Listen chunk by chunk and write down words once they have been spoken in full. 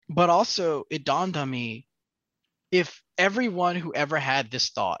But also, it dawned on me, if everyone who ever had this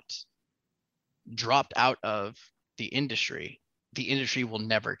thought dropped out of the industry will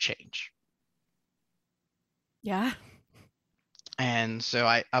never change. Yeah. And so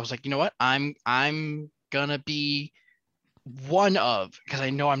I was like, you know what? I'm gonna be one of, because I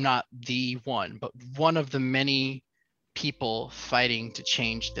know I'm not the one, but one of the many people fighting to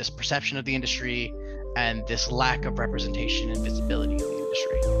change this perception of the industry and this lack of representation and visibility of the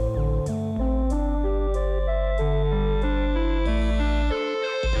industry.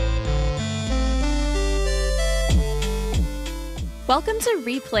 Welcome to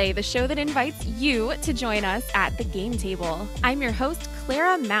Replay, the show that invites you to join us at the game table. I'm your host,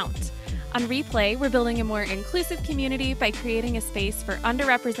 Clara Mount. On Replay, we're building a more inclusive community by creating a space for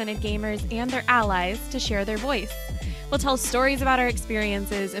underrepresented gamers and their allies to share their voice. We'll tell stories about our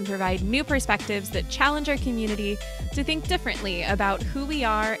experiences and provide new perspectives that challenge our community to think differently about who we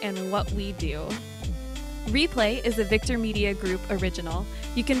are and what we do. Replay is a Victor Media Group original.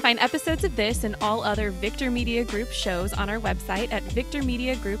 You can find episodes of this and all other Victor Media Group shows on our website at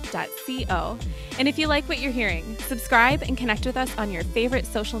victormediagroup.co. And if you like what you're hearing, subscribe and connect with us on your favorite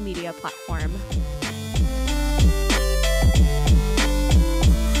social media platform.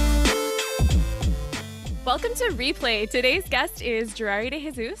 Welcome to Replay. Today's guest is Gerardo de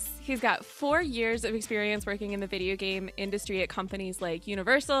Jesus. He's got 4 years of experience working in the video game industry at companies like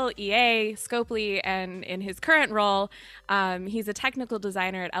Universal, EA, Scopely, and in his current role, he's a technical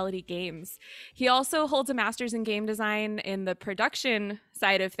designer at Elodie Games. He also holds a master's in game design in the production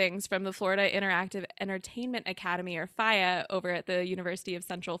side of things from the Florida Interactive Entertainment Academy, or FIA, over at the University of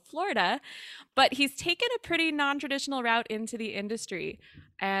Central Florida. But he's taken a pretty non-traditional route into the industry,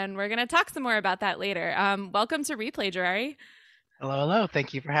 and we're going to talk some more about that later. Welcome to Replay, Gerardo. Hello, hello.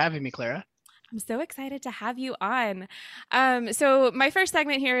 Thank you for having me, Clara. I'm so excited to have you on. So my first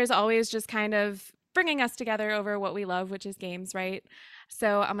segment here is always just kind of bringing us together over what we love, which is games, right?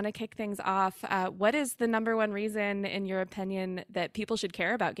 So I'm going to kick things off. What is the number one reason, in your opinion, that people should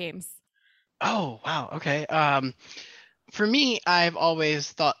care about games? Oh, wow. Okay. For me, I've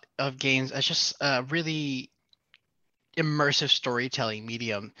always thought of games as just a really immersive storytelling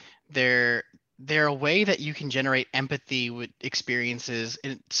medium. They're they're a way that you can generate empathy with experiences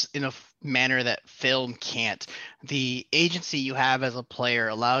in a manner that film can't. The agency you have as a player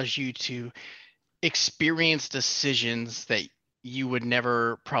allows you to experience decisions that you would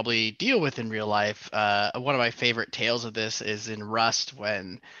never probably deal with in real life. One of my favorite tales of this is in Rust,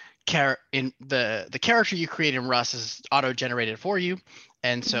 when in the character you create in Rust is auto generated for you,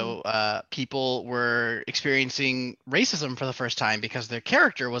 and Mhm. so people were experiencing racism for the first time because their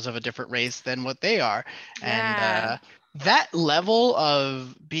character was of a different race than what they are, and Yeah. that level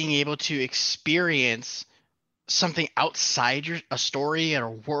of being able to experience something outside a story and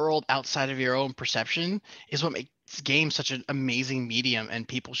a world outside of your own perception is what makes games such an amazing medium, and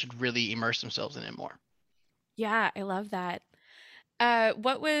people should really immerse themselves in it more. Yeah, I love that.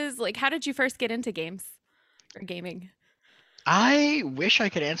 What was like, how did you first get into games or gaming? I wish I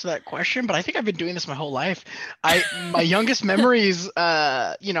could answer that question, but I think I've been doing this my whole life. My youngest memories,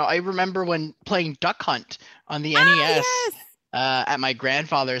 I remember when playing Duck Hunt on the Ah, NES yes. at my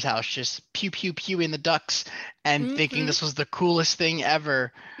grandfather's house, just pew pew pew in the ducks, and thinking Hmm. this was the coolest thing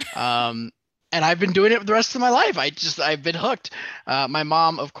ever. Um, and I've been doing it the rest of my life. I've been hooked. My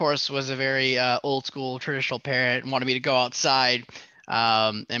mom, of course, was a very old school traditional parent and wanted me to go outside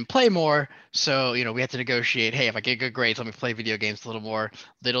and play more. So, we had to negotiate, hey, if I get good grades, let me play video games a little more.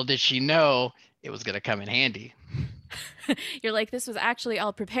 Little did she know it was going to come in handy. You're like, this was actually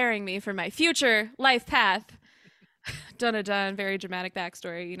all preparing me for my future life path. Dun dun dun, very dramatic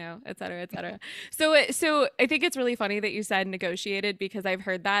backstory, et cetera, et cetera. So I think it's really funny that you said negotiated, because I've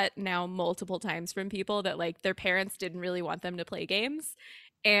heard that now multiple times from people that like their parents didn't really want them to play games,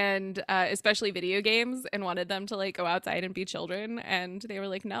 and especially video games, and wanted them to like go outside and be children, and they were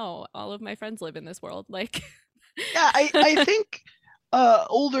like, no, all of my friends live in this world, like. Yeah, I think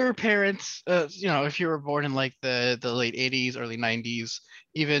older parents, if you were born in like the late 80s, early 90s,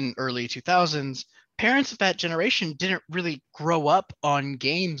 even early 2000s, parents of that generation didn't really grow up on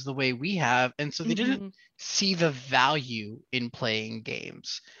games the way we have, and so they didn't Hmm. see the value in playing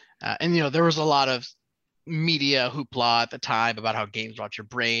games. And there was a lot of media hoopla at the time about how games rot your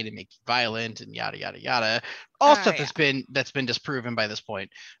brain and make you violent and yada yada yada. All Oh stuff yeah. that's been disproven by this point.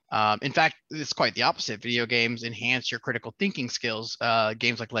 In fact, it's quite the opposite. Video games enhance your critical thinking skills.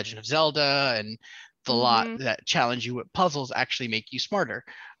 Games like Legend of Zelda and the lot Hmm. that challenge you with puzzles actually make you smarter.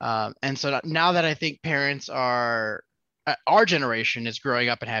 And so now that I think parents are our generation is growing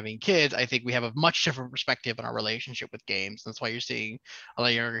up and having kids, I think we have a much different perspective on our relationship with games. That's why you're seeing a lot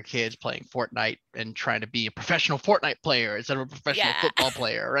of younger kids playing Fortnite and trying to be a professional Fortnite player instead of a professional Yeah. football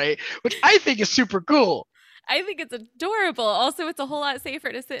player, right? Which I think is super cool. I think it's adorable. Also, it's a whole lot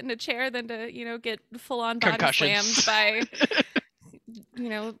safer to sit in a chair than to, get full on body slammed Concussions. by,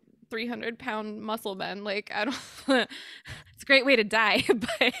 300-pound muscle men. Like, I don't, it's a great way to die.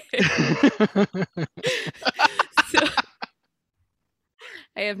 But so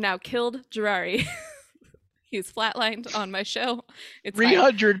I have now killed Jirari. He's flatlined on my show. It's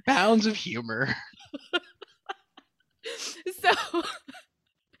 300 pounds of humor. So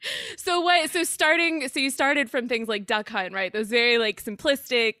so you started from things like Duck Hunt, right? Those very like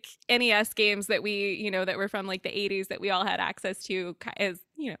simplistic NES games that that were from like the 80s that we all had access to as,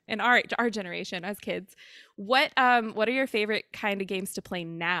 in our generation as kids. What are your favorite kind of games to play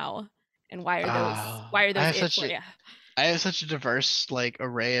now? And why are I those have it such for a you? I have such a diverse like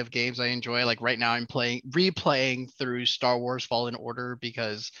array of games I enjoy. Like right now I'm replaying through Star Wars Fallen Order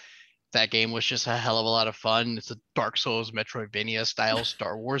because that game was just a hell of a lot of fun. It's a Dark Souls Metroidvania style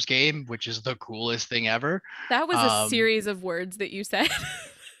Star Wars game, which is the coolest thing ever. That was a Um, series of words that you said.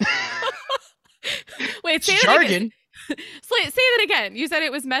 Wait, it's say that again. jargon. Say that again. You said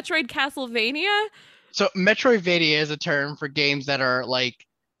it was Metroid Castlevania? So Metroidvania is a term for games that are like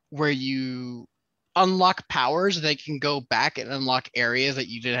where you unlock powers that can go back and unlock areas that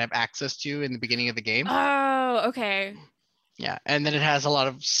you didn't have access to in the beginning of the game. Oh, okay. Yeah, and then it has a lot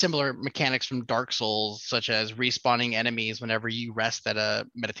of similar mechanics from Dark Souls, such as respawning enemies whenever you rest at a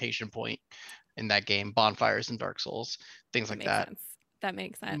meditation point in that game, bonfires in Dark Souls, things That like makes that. sense. That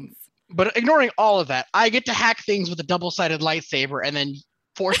makes Mm, sense. But ignoring all of that, I get to hack things with a double-sided lightsaber and then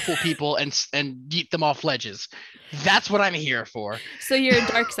force pull people and yeet them off ledges. That's what I'm here for. So you're a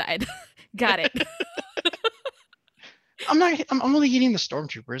dark side. Got it. I'm not. I'm only eating the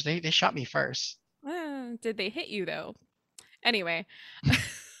stormtroopers. They shot me first. Did they hit you though? Anyway,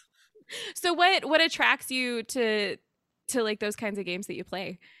 so what attracts you to like those kinds of games that you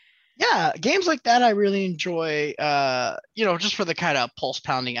play? Yeah, games like that I really enjoy. Just for the kind of pulse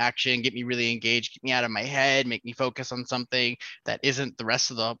pounding action, get me really engaged, get me out of my head, make me focus on something that isn't the rest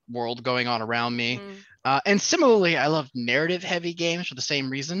of the world going on around me. Mm. And similarly, I love narrative heavy games for the same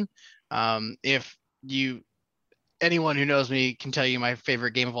reason. If you anyone who knows me can tell you my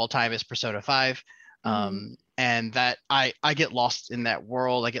favorite game of all time is Persona 5. Mm-hmm. And that I get lost in that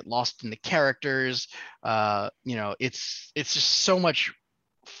world. I get lost in the characters. It's just so much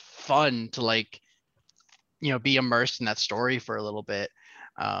fun to like, be immersed in that story for a little bit.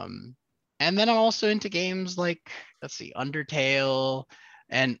 Um, and then I'm also into games like, let's see, Undertale,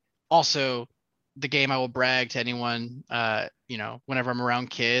 and also the game I will brag to anyone, whenever I'm around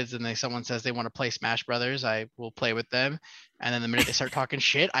kids and someone says they want to play Smash Brothers, I will play with them. And then the minute they start talking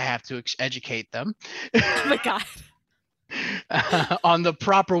shit, I have to educate them Oh my god. on the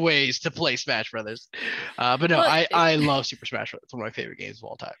proper ways to play Smash Brothers. But no, Well, I love Super Smash Brothers. It's one of my favorite games of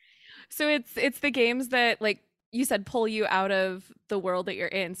all time. so it's the games that like you said pull you out of the world that you're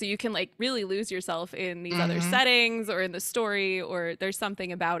in. So you can like really lose yourself in these other Hmm. settings or in the story or there's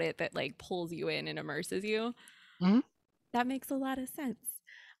something about it that like pulls you in and immerses you. Hmm. That makes a lot of sense.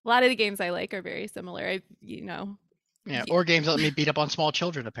 A lot of the games I like are very similar. Yeah, or games that let me beat up on small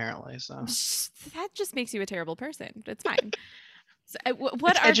children, apparently. So that just makes you a terrible person. It's fine. So,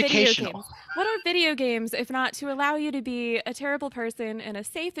 what it's are video educational. games? What are video games if not to allow you to be a terrible person in a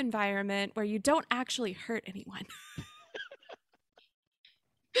safe environment where you don't actually hurt anyone?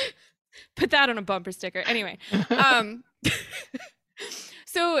 Put that on a bumper sticker. Anyway, um,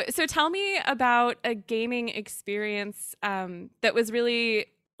 so tell me about a gaming experience that was really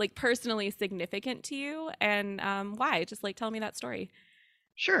like personally significant to you and why. Just like tell me that story.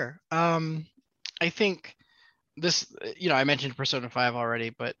 Sure. I think this, I mentioned Persona 5 already,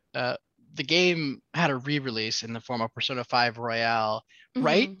 but the game had a re-release in the form of Persona 5 Royale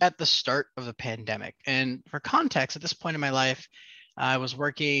right Hmm. at the start of the pandemic. And for context, at this point in my life, I was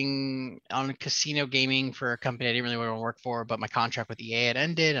working on casino gaming for a company I didn't really want to work for, but my contract with EA had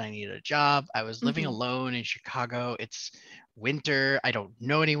ended and I needed a job. I was living Hmm. alone in Chicago. It's winter. I don't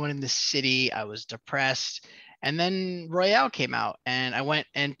know anyone in the city. I was depressed. And then Royale came out and I went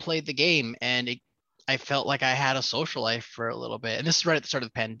and played the game and I felt like I had a social life for a little bit. And this is right at the start of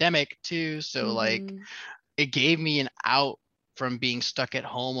the pandemic too. So like Hmm. it gave me an out from being stuck at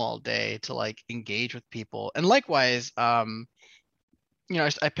home all day to like engage with people. And likewise,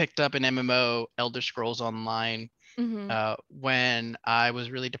 I picked up an MMO, Elder Scrolls Online, Hmm. when I was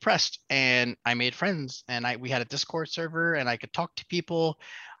really depressed, and I made friends, and we had a Discord server, and I could talk to people.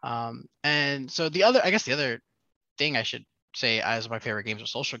 And so I guess the other thing I should say as my favorite games are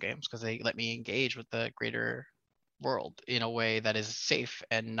social games, because they let me engage with the greater world in a way that is safe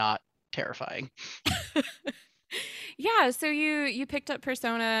and not terrifying. Yeah, so you picked up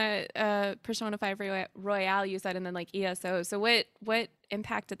Persona 5 Royale, you said, and then like ESO. So what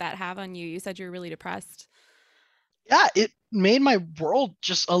impact did that have on you? You said you were really depressed. Yeah, it made my world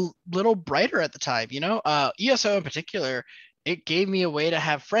just a little brighter at the time, you know? ESO in particular, it gave me a way to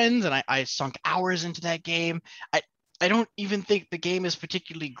have friends, and I sunk hours into that game. I, I don't even think the game is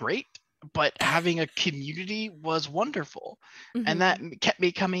particularly great, but having a community was wonderful. And that Hmm. kept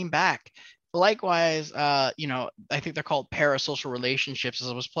me coming back. Likewise, I think they're called parasocial relationships. As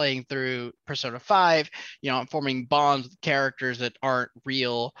I was playing through Persona 5, I'm forming bonds with characters that aren't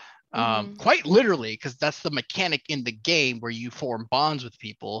real, Hmm. quite literally, because that's the mechanic in the game where you form bonds with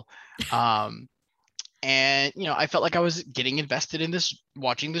people. Um, and I felt like I was getting invested in this,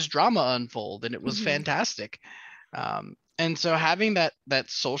 watching this drama unfold, and it was Hmm. fantastic. And so having that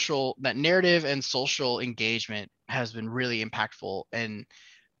narrative and social engagement has been really impactful. And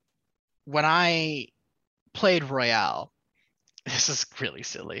when I played Royale, this is really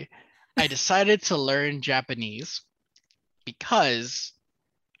silly. I decided to learn Japanese because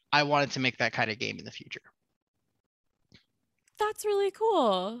I wanted to make that kind of game in the future. That's really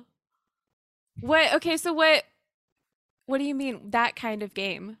cool. What? Okay, so what do you mean that kind of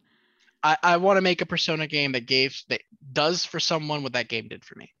game? I want to make a Persona game that does for someone what that game did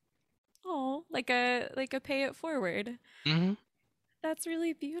for me. Oh, like a pay it forward. Hmm. That's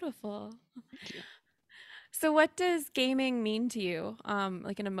really beautiful. Thank you. So what does gaming mean to you?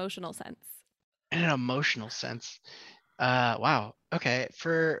 Like an emotional sense. In an emotional sense, wow. Okay,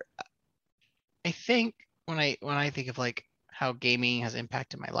 for I think when I think of like how gaming has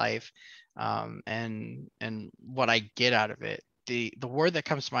impacted my life, and what I get out of it, the word that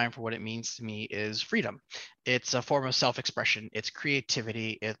comes to mind for what it means to me is freedom. It's a form of self-expression. It's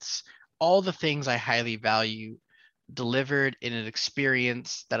creativity. It's all the things I highly value delivered in an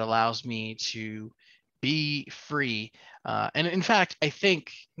experience that allows me to be free. And in fact, I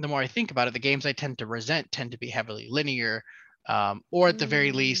think the more I think about it, the games I tend to resent tend to be heavily linear, or at the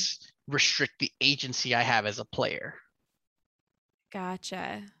very Mm, least, restrict the agency I have as a player.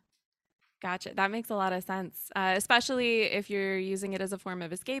 gotcha. Gotcha. That makes a lot of sense, especially if you're using it as a form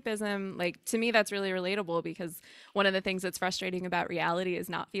of escapism. Like, to me, that's really relatable because one of the things that's frustrating about reality is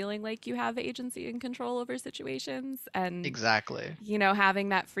not feeling like you have agency and control over situations. And, Exactly. having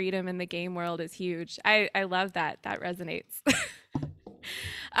that freedom in the game world is huge. I love that. That resonates.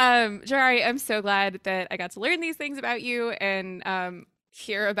 Jari, I'm so glad that I got to learn these things about you and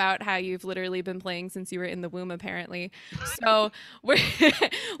hear about how you've literally been playing since you were in the womb, apparently. So we're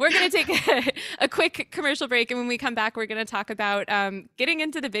we're gonna take a quick commercial break, and when we come back, we're gonna talk about getting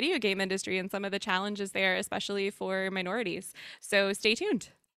into the video game industry and some of the challenges there, especially for minorities. So stay tuned.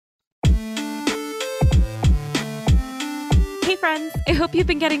 Hey friends, I hope you've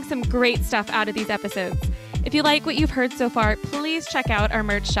been getting some great stuff out of these episodes. If you like what you've heard so far, please check out our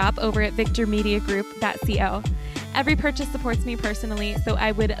merch shop over at victormediagroup.co. Every purchase supports me personally, so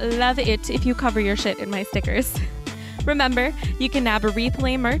I would love it if you cover your shit in my stickers. Remember, you can nab a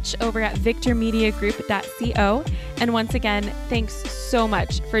replay merch over at victormediagroup.co. And once again, thanks so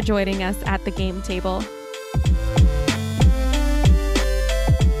much for joining us at the game table.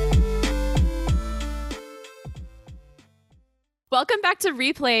 Welcome back to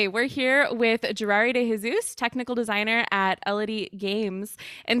Replay. We're here with Gerari de Jesus, technical designer at Elodie Games.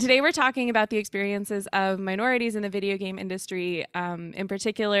 And today we're talking about the experiences of minorities in the video game industry, in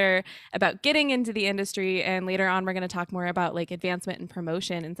particular about getting into the industry. And later on, we're going to talk more about like advancement and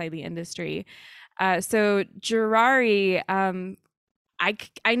promotion inside the industry. So Gerari,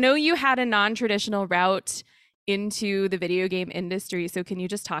 I know you had a non-traditional route into the video game industry. So can you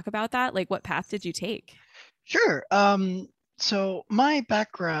just talk about that? Like what path did you take? Sure. So my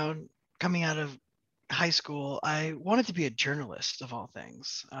background coming out of high school, I wanted to be a journalist of all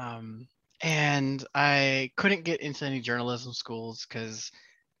things. And I couldn't get into any journalism schools because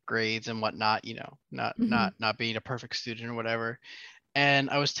grades and whatnot, not being a perfect student or whatever. And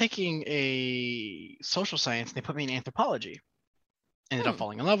I was taking a social science, and they put me in anthropology. Ended up Hmm.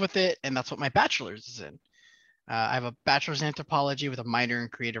 falling in love with it, and that's what my bachelor's is in. I have a bachelor's in anthropology with a minor in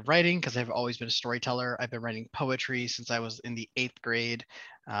creative writing because I've always been a storyteller. I've been writing poetry since I was in the 8th grade.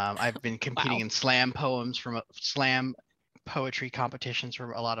 I've been competing Wow. in slam poems from slam poetry competitions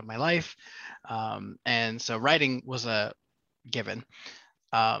for a lot of my life. And so writing was a given.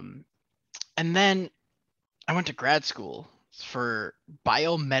 Um, and then I went to grad school for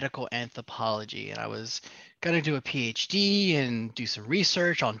biomedical anthropology, and I was going to do a PhD and do some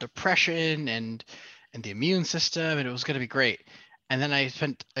research on depression and and the immune system, and it was going to be great. And then I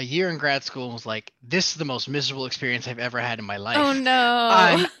spent a year in grad school and was like, this is the most miserable experience I've ever had in my Oh life. no.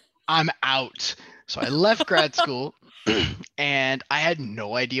 I'm I'm out. So I left grad school and I had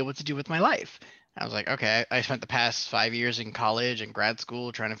no idea what to do with my life. I was like, okay, I spent the past 5 years in college and grad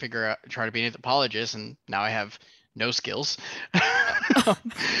school trying to figure out, trying to be an anthropologist, and now I have no skills.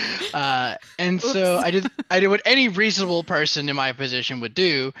 And so Oops. I did what any reasonable person in my position would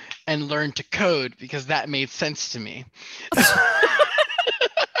do and learned to code because that made sense to me.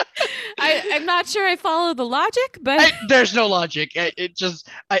 I'm not sure I follow the logic, but There's no logic. It just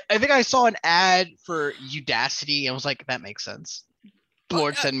I think I saw an ad for Udacity and was like, that makes sense.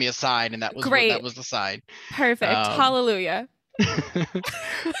 Lord send me a sign, and that great. was the sign. Perfect. Um, Hallelujah.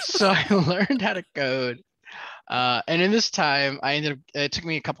 so I learned how to code. And in this time, it took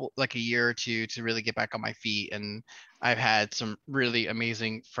me like a year or two to really get back on my feet. And I've had some really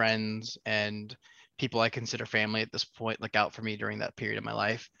amazing friends and people I consider family at this point look out for me during that period of my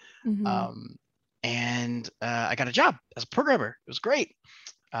life. Hmm. Um, and I got a job as a programmer. It was great.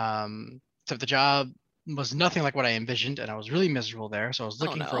 So the job was nothing like what I envisioned, and I was really miserable there. So I was Oh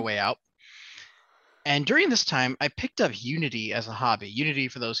looking for a no. way out. And during this time, I picked up Unity as a hobby. Unity,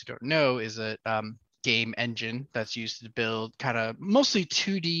 for those who don't know, is a game engine that's used to build kind of mostly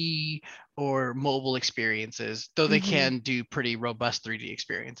 2D or mobile experiences, though they Hmm. can do pretty robust 3D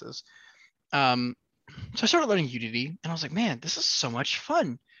experiences. Um, so I started learning Unity, and I was like, man, this is so much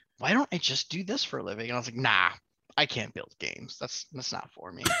fun. Why don't I just do this for a living? And I was like, nah, I can't build games. That's not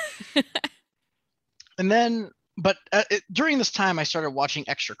for me. And then but during this time I started watching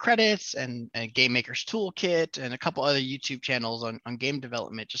extra credits and game maker's toolkit and a couple other YouTube channels on game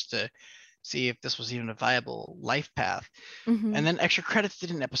development just to see if this was even a viable life path. Hmm. And then extra credits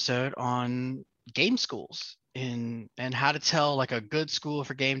did an episode on game schools in and how to tell like a good school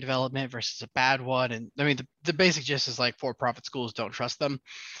for game development versus a bad one. And I mean the basic gist is like for-profit schools, don't trust them.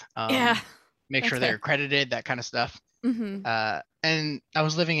 Yeah, Make that's sure they're fair. accredited, that kind of stuff. Hmm. And I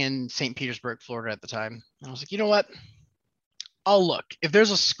was living in St. Petersburg, Florida at the time. And I was like, you know what? I'll look. If there's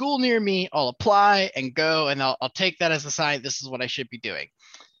a school near me, I'll apply and go, and I'll take that as a sign this is what I should be doing.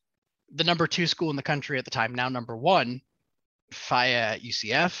 The number two school in the country at the time, now number one, FIA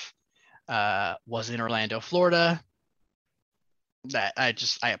UCF, was in Orlando, Florida. That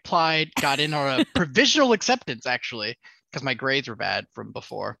I applied, got in on a provisional acceptance actually, because my grades were bad from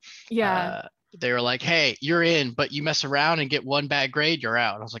before. Yeah. Uh, they were like, "Hey, you're in, but you mess around and get one bad grade, you're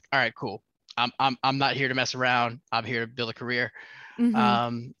out." And I was like, "All right, cool. I'm not here to mess around. I'm here to build a career." Hmm.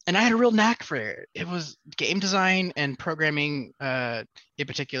 And I had a real knack for it. It was game design and programming, in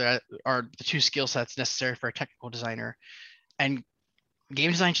particular, are the two skill sets necessary for a technical designer. And game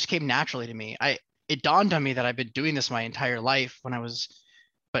design just came naturally to me. It dawned on me that I've been doing this my entire life when I was,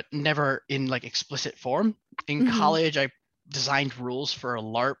 but never in like explicit form. In Hmm. college, I designed rules for a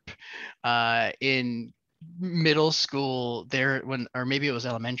LARP. In middle school, or maybe it was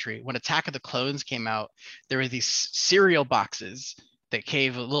elementary, when Attack of the Clones came out, there were these cereal boxes that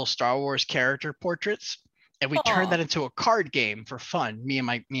gave little Star Wars character portraits, and we turned Oh, that into a card game for fun. Me and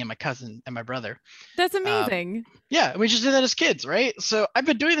my cousin and my brother. that's Um, amazing. yeah, we just did that as kids, right? So I've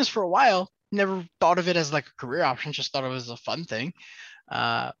been doing this for a while. Never thought of it as like a career option. Just thought it was a fun thing.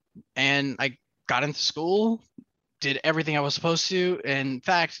 Uh, and I got into school, did everything I was supposed to. In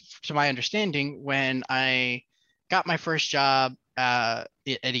fact, to my understanding, when I got my first job at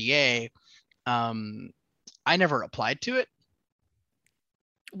EA, um, I never applied to it.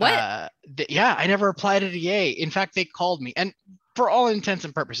 What? Yeah, I never applied at EA. In fact, they called me, and for all intents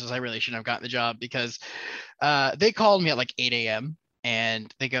and purposes, I really shouldn't have gotten the job because they called me at like 8 a.m.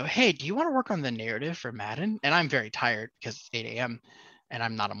 and they go, "Hey, do you want to work on the narrative for Madden?" And I'm very tired because it's 8 a.m. and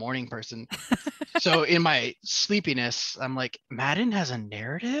I'm not a morning person. So in my sleepiness, I'm like, "Madden has a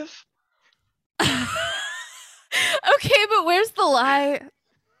narrative?" Okay, but where's the lie?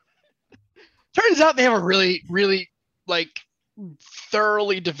 Turns out they have a really, really like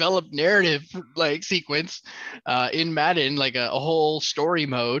thoroughly developed narrative like sequence in Madden, like a whole story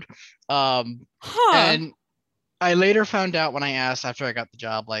mode. Um, Huh. and I later found out when I asked after I got the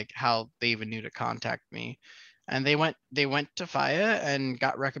job, like how they even knew to contact me. And they went to FIA and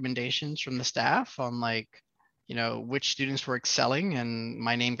got recommendations from the staff on like, which students were excelling, and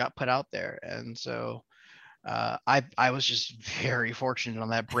my name got put out there. And so I was just very fortunate on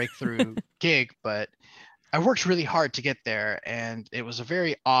that breakthrough gig, but I worked really hard to get there, and it was a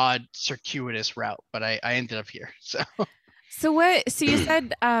very odd, circuitous route, but I ended up here. So So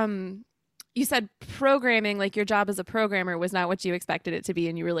you said programming, like your job as a programmer was not what you expected it to be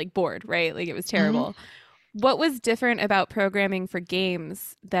and you were like bored, right? Like it was Mhm. terrible. What was different about programming for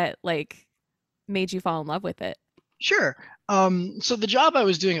games that like made you fall in love with it? Sure. So the job I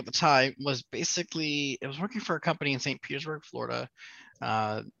was doing at the time was basically, I was working for a company in St. Petersburg, Florida,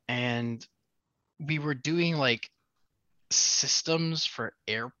 and we were doing like systems for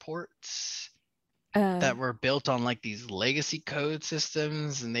airports Uh, that were built on like these legacy code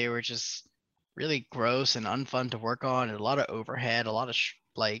systems, and they were just really gross and unfun to work on, and a lot of overhead, a lot of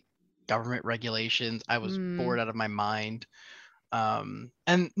like government regulations. I was mm, bored out of my mind.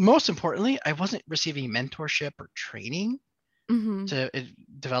 And most importantly, I wasn't receiving mentorship or training hmm to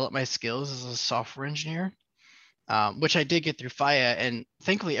develop my skills as a software engineer, which I did get through FIA. And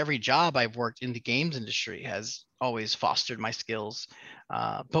thankfully, every job I've worked in the games industry has always fostered my skills.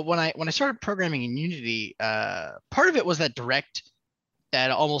 But when I started programming in Unity, part of it was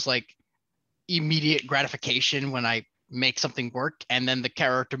that almost like immediate gratification when I make something work and then the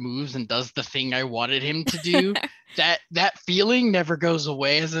character moves and does the thing I wanted him to do. That feeling never goes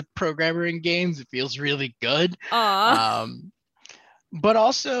away as a programmer in games. It feels really good. Aw. Um, but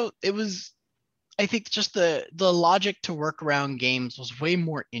also it was, I think, just the logic to work around games was way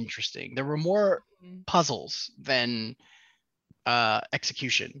more interesting. There were more puzzles than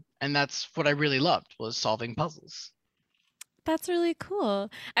execution, and that's what I really loved, was solving puzzles. That's really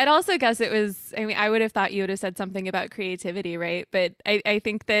cool. I'd also guess it was, I mean, I would have thought you would have said something about creativity, right? But I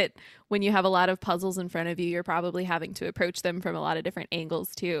think that when you have a lot of puzzles in front of you, you're probably having to approach them from a lot of different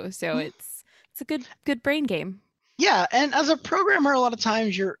angles too. So it's a good brain game. Yeah, and as a programmer, a lot of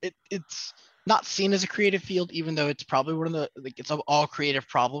times it's not seen as a creative field, even though it's probably one of the, like, it's all creative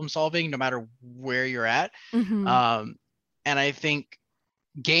problem solving, no matter where you're at. Hmm Um, and I think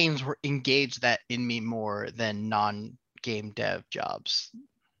games were engaged that in me more than non-game dev jobs.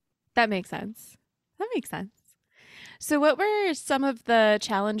 That makes sense. That makes sense. So what were some of the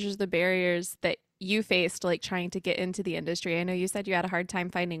challenges, the barriers that you faced like trying to get into the industry? I know you said you had a hard time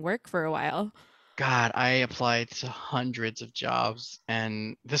finding work for a while. God, I applied to hundreds of jobs,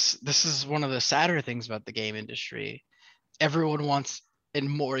 and this is one of the sadder things about the game industry. Everyone wants and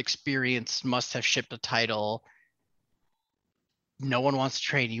more experience, must have shipped a title. No one wants to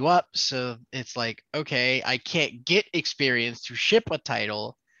train you up, so it's like, okay, I can't get experience to ship a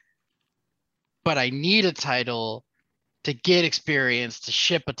title, but I need a title to get experience to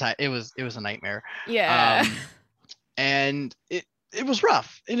ship a title. It was a nightmare. Yeah. Um, and it was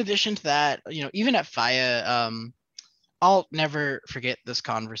rough. In addition to that, even at FIA, I'll never forget this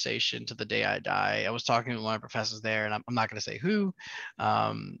conversation to the day I die. I was talking with one of the professors there, and I'm not going to say who,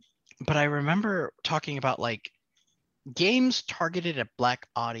 um, but I remember talking about like games targeted at Black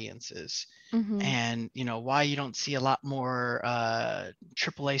audiences, hmm and why you don't see a lot more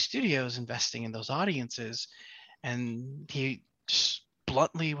AAA studios investing in those audiences. And he just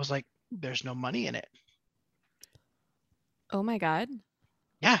bluntly was like, "There's no money in it." Oh my God.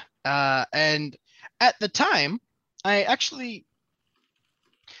 Yeah, and at the time, I actually,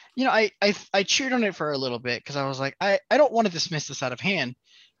 I cheered on it for a little bit because I was like, I don't want to dismiss this out of hand.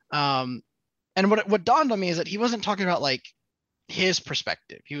 Um, and what dawned on me is that he wasn't talking about like his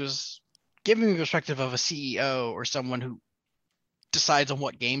perspective. He was giving me the perspective of a CEO or someone who decides on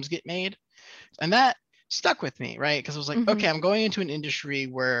what games get made, and that stuck with me, right? Because I was like, hmm okay, I'm going into an industry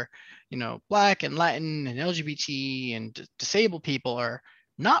where Black and Latin and LGBT and disabled people are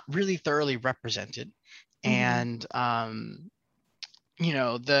not really thoroughly represented, hmm and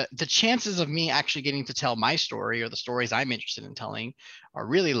the chances of me actually getting to tell my story or the stories I'm interested in telling are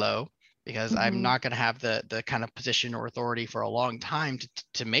really low, because I'm hmm not going to have the kind of position or authority for a long time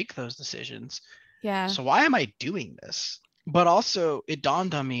to make those decisions. Yeah. So why am I doing this? But also it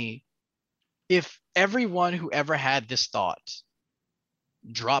dawned on me, if everyone who ever had this thought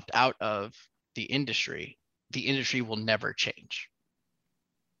dropped out of the industry will never change.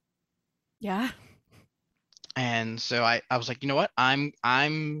 Yeah. And so I was like, you know what? I'm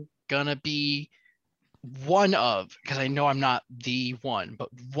gonna be one of, because I know I'm not the one, but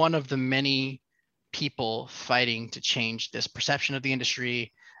one of the many people fighting to change this perception of the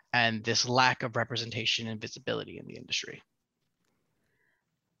industry and this lack of representation and visibility in the industry.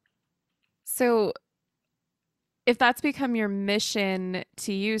 So if that's become your mission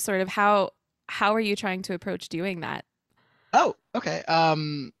to you, sort of how are you trying to approach doing that? Oh, okay.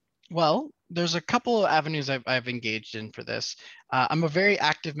 Well, there's a couple of avenues I've engaged in for this. I'm a very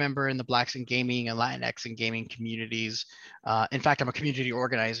active member in the Blacks in Gaming and Latinx in Gaming communities. In fact, I'm a community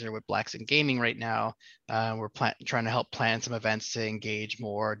organizer with Blacks in Gaming right now. We're trying to help plan some events to engage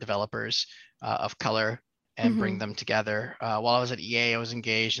more developers of color and bring Hmm them together. While I was at EA, I was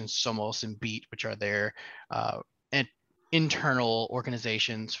engaged in Somos and Beat, which are their uh, in- internal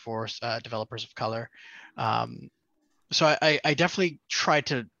organizations for developers of color. Um, so I definitely try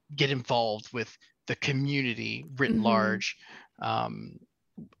to get involved with the community writ Mm-hmm. large, um,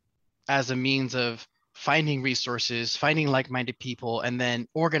 as a means of finding resources, finding like-minded people, and then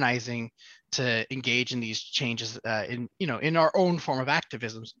organizing to engage in these changes, in in our own form of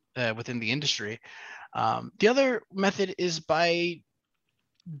activism within the industry. The other method is by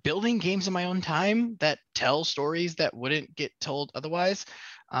building games in my own time that tell stories that wouldn't get told otherwise.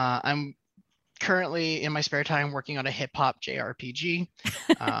 I'm currently in my spare time working on a hip hop JRPG,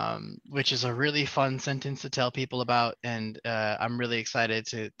 which is a really fun sentence to tell people about, and I'm really excited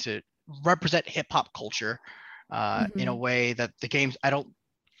to represent hip hop culture in a Mm-hmm. way that the games I don't,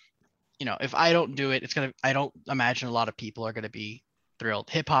 if I don't do it, I don't imagine a lot of people are gonna be thrilled.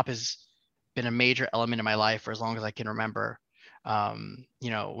 Hip hop has been a major element in my life for as long as I can remember.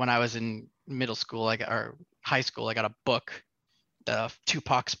 When I was in middle school, or high school, I got a book of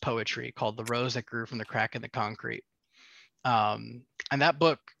Tupac's poetry called "The Rose That Grew from the Crack in the Concrete," and that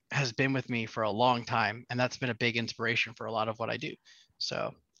book has been with me for a long time, and that's been a big inspiration for a lot of what I do.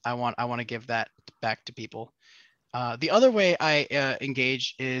 So I want to give that back to people. The other way I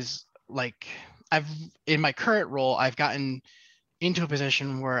engage is like I've in my current role, I've gotten into a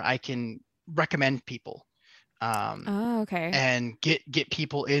position where I can recommend people, um, Oh, okay. and get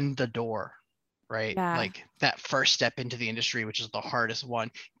people in the door, right? Yeah. Like that first step into the industry, which is the hardest one,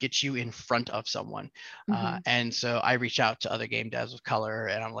 gets you in front of someone. Mm-hmm. And so I reach out to other game devs of color,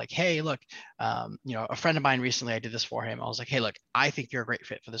 and I'm like, hey, look, a friend of mine recently, I did this for him. I was like, hey, look, I think you're a great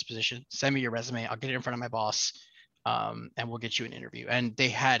fit for this position. Send me your resume. I'll get it in front of my boss. And we'll get you an interview. And they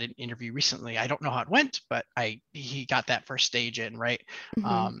had an interview recently. I don't know how it went, but he got that first stage in, right? Mm-hmm.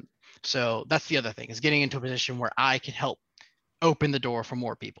 Um, so that's the other thing, is getting into a position where I can help open the door for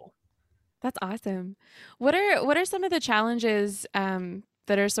more people. That's awesome. What are some of the challenges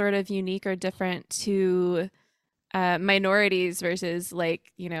that are sort of unique or different to minorities versus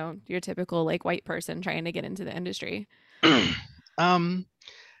like your typical like white person trying to get into the industry? um,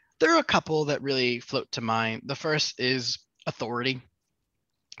 there are a couple that really float to mind. The first is authority,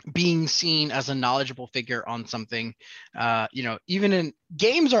 being seen as a knowledgeable figure on something. Even in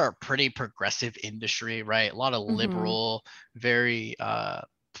games are a pretty progressive industry, right? A lot of Mm-hmm. liberal, very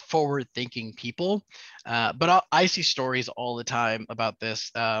forward thinking people. But I see stories all the time about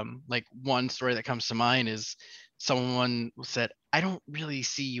this. Like one story that comes to mind is someone said, I don't really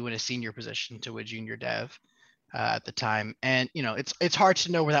see you in a senior position to a junior dev at the time. And it's hard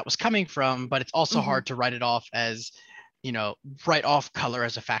to know where that was coming from, but it's also Mm-hmm. hard to write it off as, write off color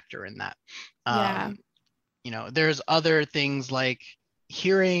as a factor in that. Yeah. um, there's other things like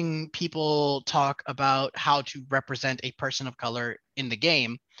hearing people talk about how to represent a person of color in the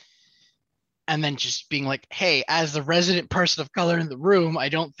game, and then just being like, hey, as the resident person of color in the room, I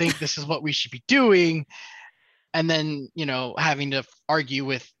don't think this is what we should be doing. And then having to argue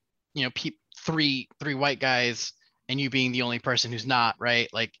with three white guys, and you being the only person who's not, right,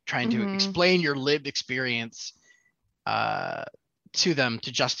 like trying to Mm-hmm. explain your lived experience uh, to them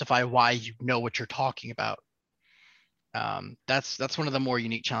to justify why you know what you're talking about. That's one of the more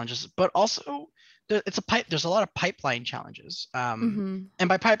unique challenges, but also there's a lot of pipeline challenges. Mm-hmm. And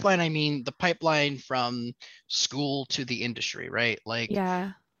by pipeline I mean the pipeline from school to the industry, right? Like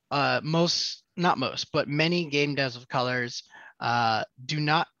Yeah. most, not most, but many game devs of colors do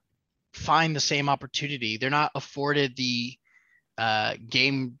not find the same opportunity. They're not afforded the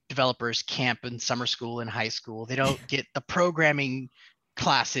game developers camp in summer school and high school. They don't get the programming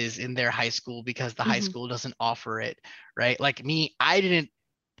classes in their high school because the high Mm-hmm. school doesn't offer it, right? Like me, I didn't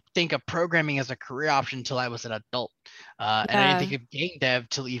think of programming as a career option until I was an adult. And I didn't Yeah. think of game dev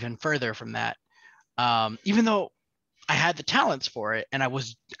till even further from that. Even though I had the talents for it and I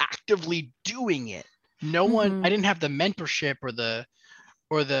was actively doing it. I Mm-hmm. didn't have the mentorship or the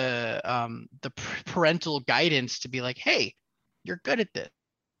parental guidance to be like, hey, you're good at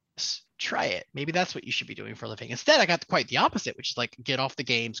this. Try it. Maybe that's what you should be doing for a living. Instead, I got quite the opposite, which is like get off the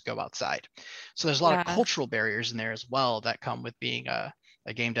games, go outside. So there's a lot of Yeah. cultural barriers in there as well that come with being a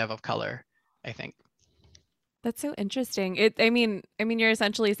game dev of color, I think. That's so interesting. I mean you're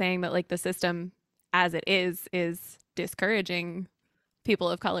essentially saying that like the system as it is discouraging people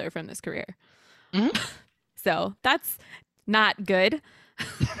of color from this career. Mhm. So, that's not good.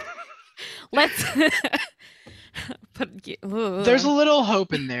 Let's put There's a little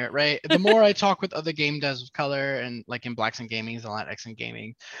hope in there, right? The more I talk with other game devs of color, and like in Blacks and Gaming, and Latinx and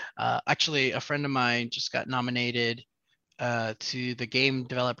Gaming, actually, a friend of mine just got nominated to the game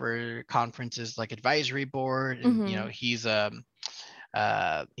developer conferences like advisory board, and Mhm. he's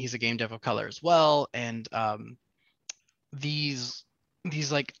a game dev of color as well, and these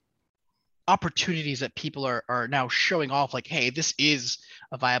like opportunities that people are now showing off, like, hey, this is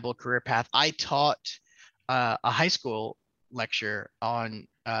a viable career path. I taught a high school lecture on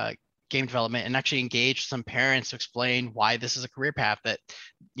game development and actually engaged some parents to explain why this is a career path, that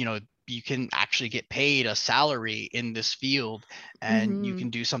you can actually get paid a salary in this field, and you Mm-hmm. can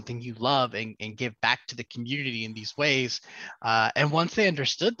do something you love and give back to the community in these ways. And once they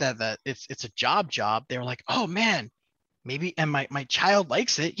understood that it's a job, they were like, oh man, maybe, and my child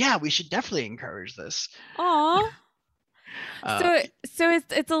likes it. Yeah, we should definitely encourage this. Aw. Uh, So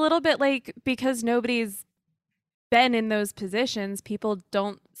it's a little bit like, because nobody's been in those positions, people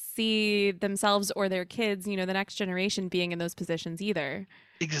don't see themselves or their kids, the next generation being in those positions either.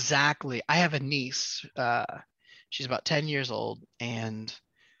 exactly. I have a niece. She's about 10 years old, and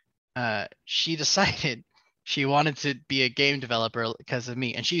she decided she wanted to be a game developer because of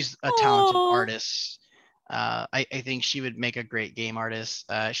me, and she's a talented Oh. artist. I think she would make a great game artist.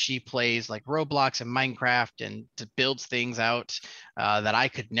 She plays like Roblox and Minecraft and builds things out that I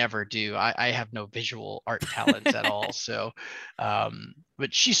could never do. I have no visual art talents at all. So,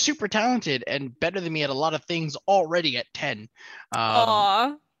 but she's super talented and better than me at a lot of things already at 10. Um,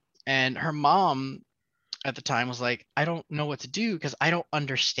 Aw. and her mom at the time was like, I don't know what to do because I don't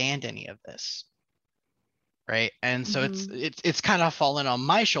understand any of this. Right. And so it's Mm-hmm. it's it's kind of fallen on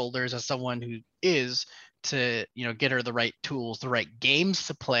my shoulders as someone who is to, get her the right tools, the right games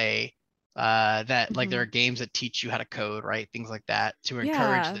to play. That, like, there Mm-hmm. are games that teach you how to code, right? Things like that, to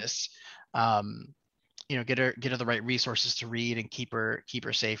encourage Yeah. this. Um, get her the right resources to read and keep her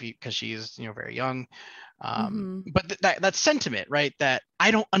safe because she's, very young. Mm-hmm. But that sentiment, right? That I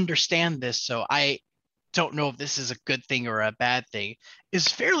don't understand this, so I don't know if this is a good thing or a bad thing, is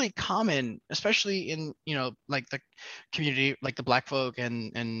fairly common, especially in, like the community, like the Black folk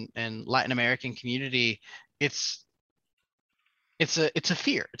and Latin American community. It's it's a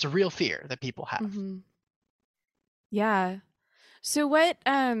fear. It's a real fear that people have. Mm-hmm. Yeah. So what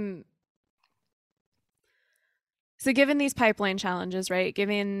so given these pipeline challenges, right?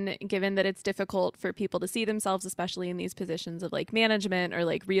 Given that it's difficult for people to see themselves, especially in these positions of like management or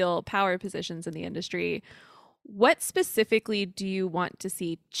like real power positions in the industry, what specifically do you want to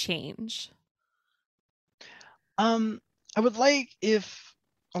see change? Um, I would like if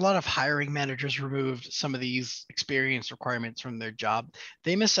a lot of hiring managers removed some of these experience requirements from their job.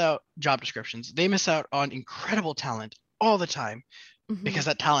 They miss out job descriptions. They miss out on incredible talent all the time Mm-hmm. because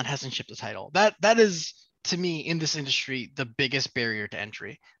that talent hasn't shipped the title. That is, to me, in this industry, the biggest barrier to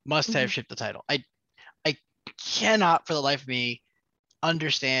entry. Must Mm-hmm. have shipped the title. I cannot for the life of me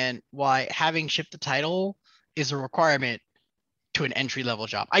understand why having shipped the title is a requirement to an entry level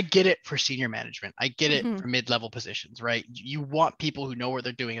job. I get it for senior management. I get it Mm-hmm. for mid level positions, right? You want people who know what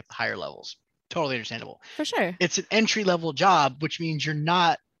they're doing at the higher levels. Totally understandable. For sure. It's an entry level job, which means you're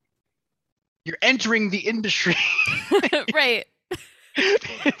entering the industry. Right.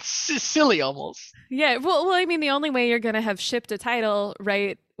 It's silly almost. Yeah. Well, I mean, the only way you're going to have shipped a title,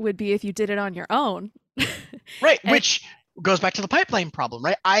 right, would be if you did it on your own. Right, And which goes back to the pipeline problem,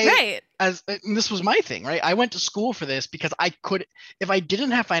 right? I right. as and this was my thing, right? I went to school for this because I could, if I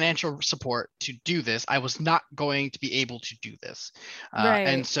didn't have financial support to do this, I was not going to be able to do this. And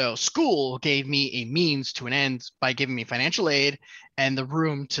Right. so school gave me a means to an end by giving me financial aid and the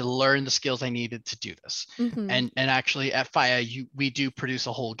room to learn the skills I needed to do this. Mm-hmm. And actually at FIA, we do produce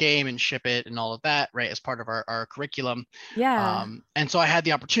a whole game and ship it and all of that, right, as part of our curriculum. Yeah. And so I had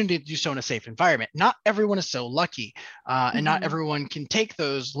the opportunity to do so in a safe environment. Not everyone is so lucky, and not Mm-hmm. everyone can take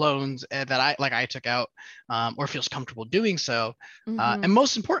those loans that I took out, or feels comfortable doing so. And Mm-hmm.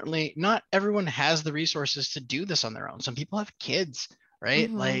 most importantly, not everyone has the resources to do this on their own. Some people have kids, right?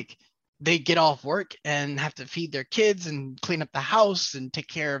 Mm-hmm. Like they get off work and have to feed their kids and clean up the house and take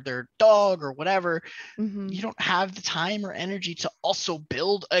care of their dog or whatever. Mm-hmm. You don't have the time or energy to also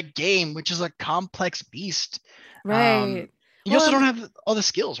build a game, which is a complex beast. Right. Um, you Well, also don't and have all the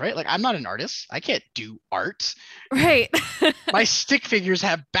skills, right? Like I'm not an artist. I can't do art. right. My stick figures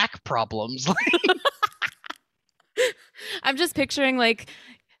have back problems. I'm just picturing like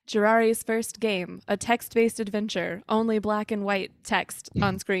Jirari's first game, a text-based adventure, only black and white text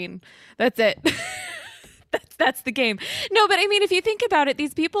on screen. That's it. That's the game. No, but I mean, if you think about it,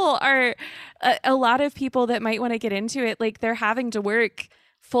 these people are a lot of people that might want to get into it. Like they're having to work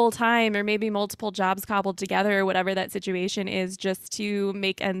full time or maybe multiple jobs cobbled together or whatever that situation is just to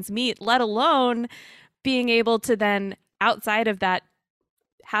make ends meet, let alone being able to then outside of that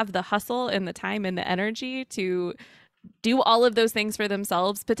have the hustle and the time and the energy to do all of those things for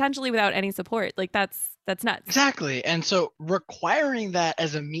themselves potentially without any support. Like that's nuts. Exactly. And so requiring that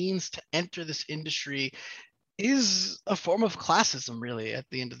as a means to enter this industry is a form of classism, really, at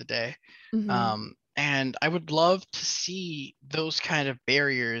the end of the day. Hmm. And I would love to see those kind of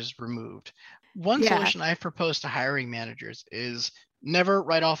barriers removed. One Yeah. solution I've proposed to hiring managers is never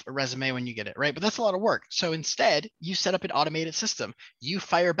write off a resume when you get it, right? But that's a lot of work. So instead, you set up an automated system. You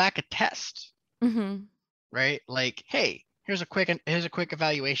fire back a test, Hmm. right? Like, hey, here's a quick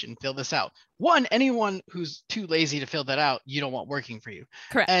evaluation. Fill this out. One, anyone who's too lazy to fill that out, you don't want working for you.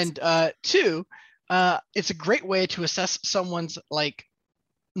 Correct. And two, it's a great way to assess someone's like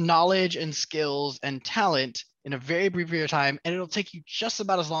knowledge and skills and talent in a very brief period of time, and it'll take you just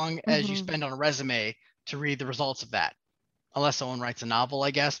about as long as you Hmm. spend on a resume to read the results of that, unless someone writes a novel,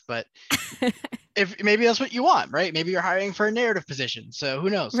 I guess. But if maybe that's what you want, right? Maybe you're hiring for a narrative position, so who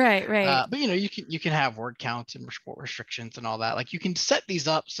knows? Right, right. But you can have word counts and restrictions and all that. Like you can set these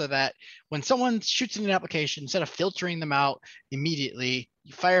up so that when someone shoots in an application, instead of filtering them out immediately,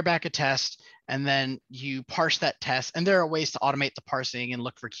 you fire back a test and then you parse that test. And there are ways to automate the parsing and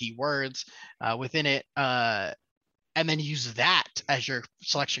look for keywords within it, and then use that as your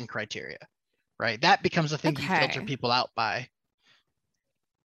selection criteria, right? That becomes the thing you filter Okay. people out by,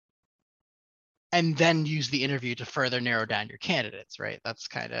 and then use the interview to further narrow down your candidates, right? That's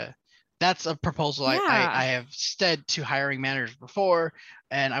a proposal I Yeah. have said to hiring managers before,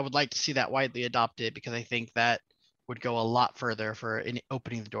 and I would like to see that widely adopted because I think that would go a lot further for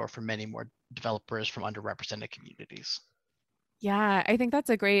opening the door for many more developers from underrepresented communities. Yeah, I think that's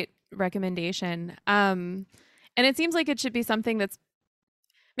a great recommendation. And it seems like it should be something that's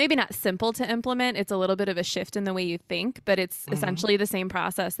maybe not simple to implement. It's a little bit of a shift in the way you think, but it's Mhm. essentially the same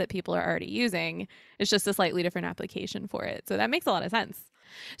process that people are already using. It's just a slightly different application for it. So that makes a lot of sense.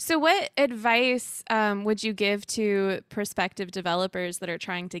 So, what advice would you give to prospective developers that are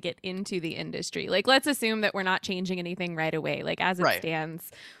trying to get into the industry? Like, let's assume that we're not changing anything right away. Like, as it Right.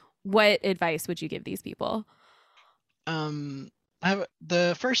 stands, what advice would you give these people? Um,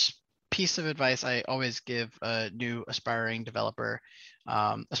 the first piece of advice I always give a new aspiring developer,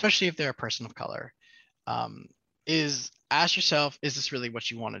 especially if they're a person of color, um, is ask yourself, is this really what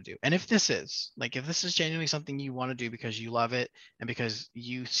you want to do? And if this is, like, if this is genuinely something you want to do because you love it and because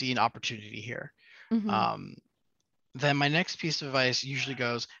you see an opportunity here, Hmm. um, then my next piece of advice usually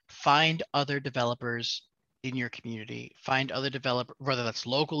goes find other developers in your community, find other developer, whether that's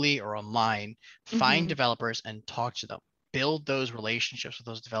locally or online, find Hmm. developers and talk to them. Build those relationships with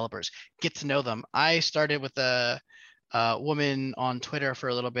those developers. Get to know them. I started with a woman on Twitter for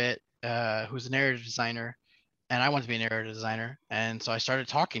a little bit who's a narrative designer, and I wanted to be a narrative designer. And so I started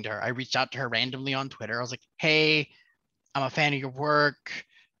talking to her. I reached out to her randomly on Twitter. I was like, "Hey, I'm a fan of your work.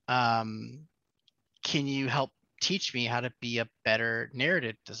 Um, can you help teach me how to be a better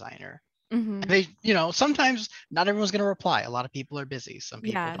narrative designer?" And Hmm. sometimes not everyone's going to reply. A lot of people are busy. Some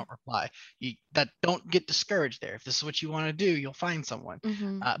people Yeah. don't reply. That don't get discouraged there. If this is what you want to do, you'll find someone.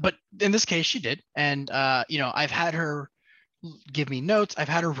 Hmm. But in this case, she did. And, I've had her give me notes. I've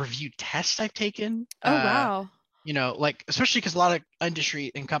had her review tests I've taken. Oh, wow. Like especially because a lot of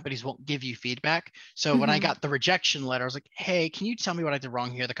industry and companies won't give you feedback. So when I Hmm. got the rejection letter, I was like, "Hey, can you tell me what I did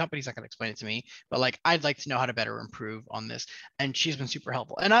wrong here? The company's not going to explain it to me, but like I'd like to know how to better improve on this." And she's been super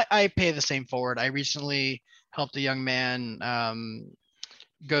helpful. And I pay the same forward. I recently helped a young man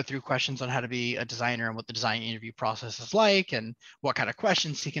go through questions on how to be a designer and what the design interview process is like and what kind of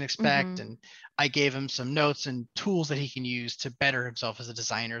questions he can expect. Hmm. And I gave him some notes and tools that he can use to better himself as a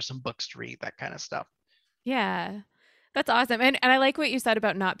designer, some books to read, that kind of stuff. Yeah. That's awesome. And I like what you said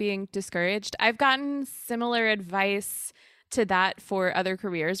about not being discouraged. I've gotten similar advice to that for other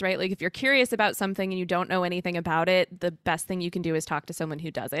careers, right? Like if you're curious about something and you don't know anything about it, the best thing you can do is talk to someone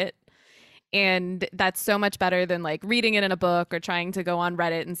who does it. And that's so much better than like reading it in a book or trying to go on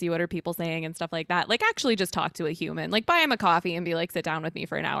Reddit and see what are people saying and stuff like that. Like actually just talk to a human. Like buy him a coffee and be like sit down with me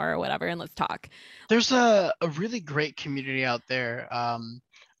for an hour or whatever and let's talk. There's a really great community out there,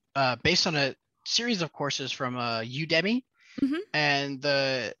 based on a series of courses from Udemy, Mhm. and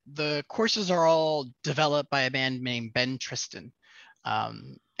the courses are all developed by a man named Ben Tristan.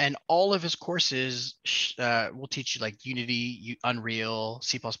 And all of his courses will teach you like Unity, Unreal,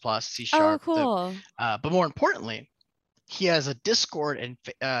 C++, C Oh, Sharp. cool. But more importantly, he has a Discord and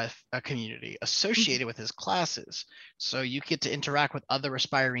a community Mhm. associated with his classes. So you get to interact with other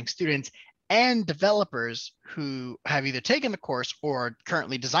aspiring students and developers who have either taken the course or are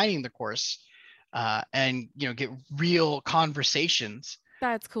currently designing the course, and get real conversations.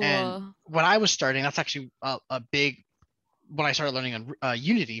 That's And cool. when I was starting, that's actually a big when I started learning on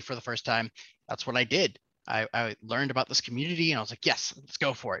Unity for the first time. That's what I did. I learned about this community and I was like, yes, let's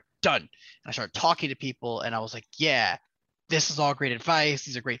go for it. Done. And I started talking to people and I was like, yeah, this is all great advice.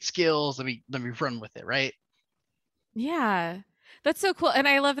 These are great skills. Let me run with it, right? Yeah. That's so cool. And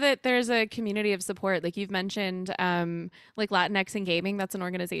I love that there's a community of support. Like you've mentioned, like Latinx in Gaming. That's an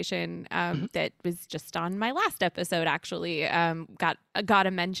organization Mhm. that was just on my last episode, actually, got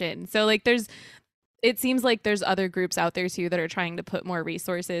a mention. So like it seems like there's other groups out there too that are trying to put more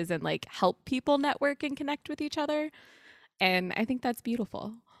resources and like help people network and connect with each other. And I think that's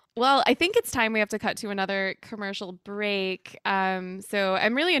beautiful. Well, I think it's time we have to cut to another commercial break. So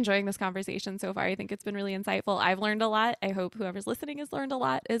I'm really enjoying this conversation so far. I think it's been really insightful. I've learned a lot. I hope whoever's listening has learned a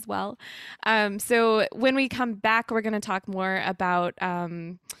lot as well. So when we come back, we're going to talk more about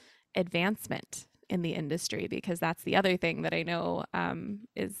advancement in the industry, because that's the other thing that I know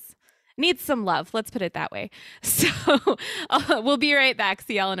is needs some love. Let's put it that way. So we'll be right back.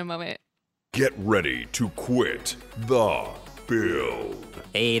 See y'all in a moment. Get ready to quit the build.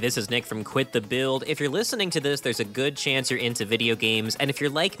 Hey, this is Nick from Quit the Build. If you're listening to this, there's a good chance you're into video games, and if you're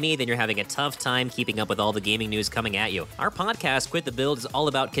like me, then you're having a tough time keeping up with all the gaming news coming at you. Our podcast, Quit the Build, is all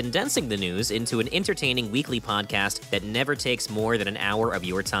about condensing the news into an entertaining weekly podcast that never takes more than an hour of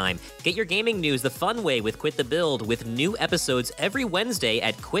your time. Get your gaming news the fun way with Quit the Build, with new episodes every Wednesday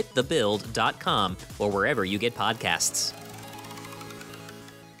at quitthebuild.com or wherever you get podcasts.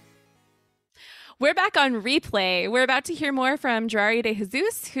 We're back on replay. We're about to hear more from Gerari de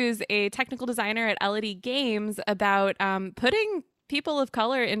Jesus, who's a technical designer at Elodie Games, about putting people of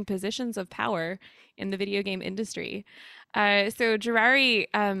color in positions of power in the video game industry. So Gerari,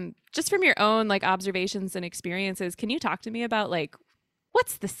 just from your own like observations and experiences, can you talk to me about like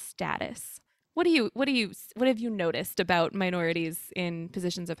what's the status? What have you noticed about minorities in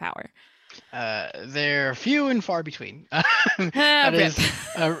positions of power? They're few and far between. Ah, That rip.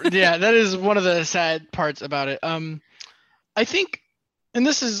 is, yeah, that is one of the sad parts about it. I think, and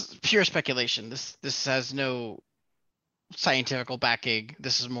this is pure speculation. This has no scientific backing.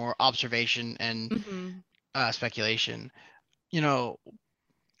 This is more observation and Mhm. speculation. You know,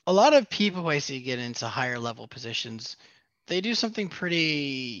 a lot of people who I see get into higher level positions, they do something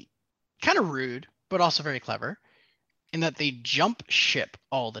pretty kind of rude, but also very clever, in that they jump ship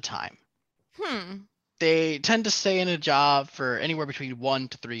all the time. Hmm. They tend to stay in a job for anywhere between 1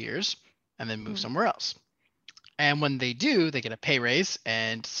 to 3 years and then move Mm. somewhere else. And when they do, they get a pay raise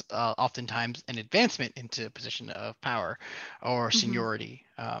and oftentimes an advancement into a position of power or Mhm. seniority.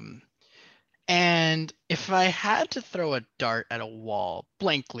 And if I had to throw a dart at a wall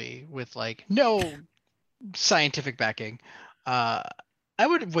blankly with like no scientific backing, uh, I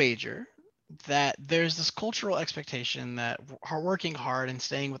would wager that there's this cultural expectation that working hard and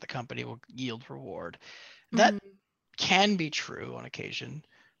staying with the company will yield reward. That Mhm. can be true on occasion,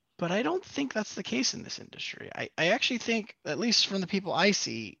 but I don't think that's the case in this industry. I actually think, at least from the people I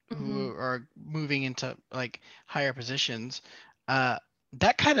see who Mhm. are moving into like higher positions, uh,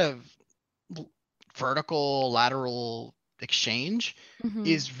 that kind of vertical lateral exchange Mhm.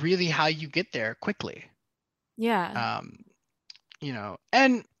 is really how you get there quickly. Yeah. Um,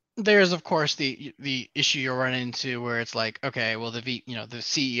 and there's of course the issue you'll run into where it's like, okay, well the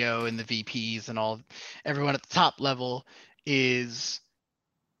CEO and the VPs and everyone at the top level is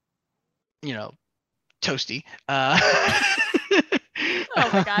toasty. Oh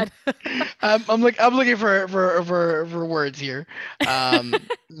my God. I'm looking for words here. Um,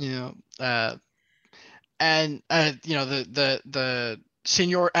 you know, uh, and the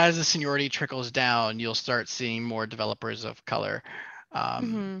as the seniority trickles down, you'll start seeing more developers of color.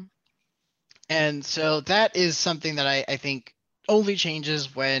 Um, Mhm. and so that is something that I think only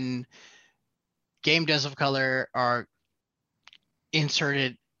changes when game devs of color are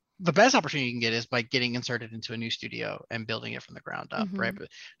inserted. The best opportunity you can get is by getting inserted into a new studio and building it from the ground up, right? Mhm. But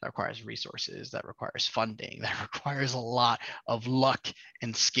that requires resources, that requires funding, that requires a lot of luck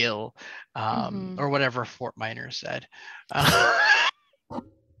and skill, Mhm. or whatever Fort Minor said. Uh,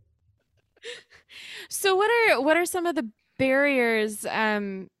 So what are some of the barriers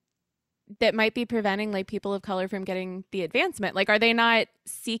that might be preventing like people of color from getting the advancement? Like are they not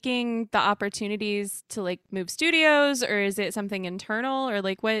seeking the opportunities to like move studios, or is it something internal, or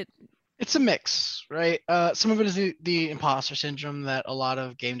like what? it's a mix, right? Some of it is the imposter syndrome that a lot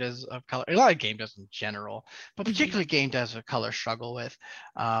of game devs of color, a lot of game devs in general, but Mhm. particularly game devs of color struggle with.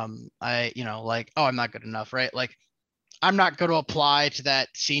 Like, oh, I'm not good enough, right? Like, I'm not going to apply to that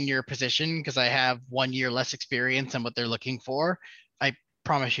senior position because I have 1 year less experience than what they're looking for. I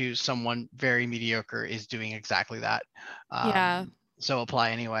promise you, someone very mediocre is doing exactly that. Yeah. So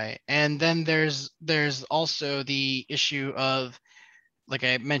apply anyway. And then there's also the issue of, like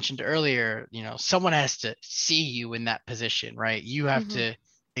I mentioned earlier, someone has to see you in that position, right? You have Mhm. to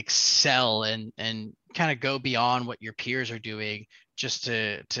excel and kind of go beyond what your peers are doing just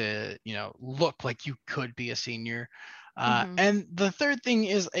to look like you could be a senior. Mhm. And the third thing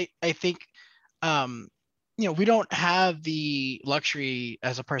is I think we don't have the luxury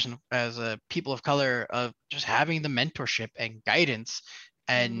as a people of color of just having the mentorship and guidance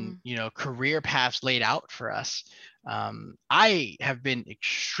and career paths laid out for us. I have been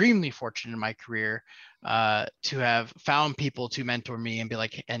extremely fortunate in my career to have found people to mentor me and be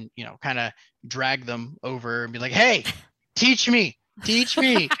like, and kind of drag them over and be like, hey, teach me. Teach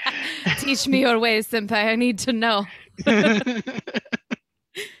me. Teach me your ways, senpai. I need to know.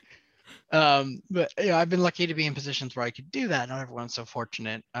 But I've been lucky to be in positions where I could do that. Not everyone's so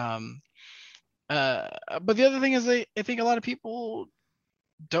fortunate. But the other thing is I think a lot of people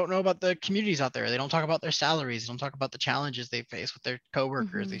don't know about the communities out there. They don't talk about their salaries. They don't talk about the challenges they face with their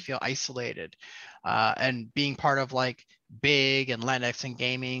coworkers. They feel isolated. And being part of like Big and Latinx and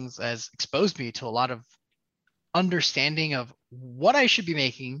gaming has exposed me to a lot of understanding of what I should be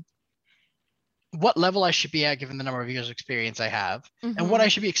making, what level I should be at given the number of years of experience I have, and what I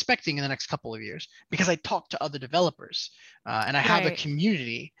should be expecting in the next couple of years, because I talk to other developers and I have a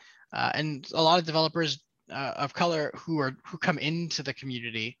community and a lot of developers of color who come into the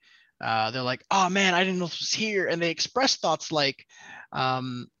community. They're like, oh man, I didn't know this was here. And they express thoughts like,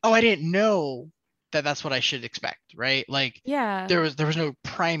 oh, I didn't know that's what I should expect. Right. Like there was no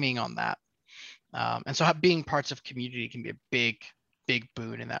priming on that. And so being parts of community can be a big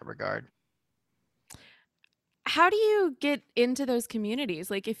boon in that regard. How do you get into those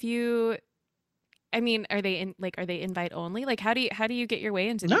communities? Like are they invite only? Like how do you get your way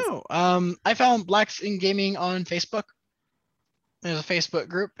into these? No. I found Blacks in Gaming on Facebook. There's a Facebook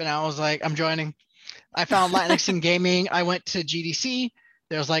group and I was like, I'm joining. I found Latinx in Gaming. I went to GDC.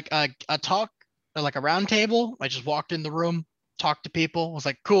 There was like a talk, or like a round table. I just walked in the room, talked to people, was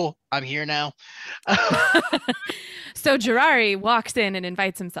like, cool, I'm here now. So Jirari walks in and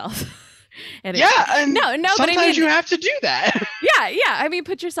invites himself. And sometimes but I mean, you have to do that. Yeah. I mean,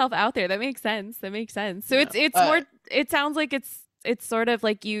 put yourself out there. That makes sense. So it's more. It sounds like it's sort of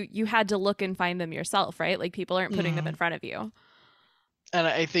like you had to look and find them yourself, right? Like people aren't putting them in front of you. And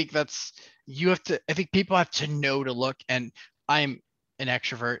I think I think people have to know to look. And I'm an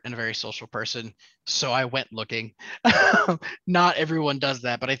extrovert and a very social person, so I went looking. Not everyone does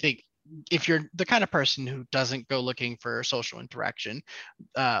that, but I think if you're the kind of person who doesn't go looking for social interaction,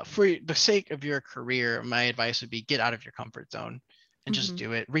 for the sake of your career, my advice would be get out of your comfort zone and just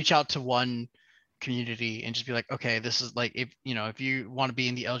do it. Reach out to one community and just be like, okay, this is like, if you want to be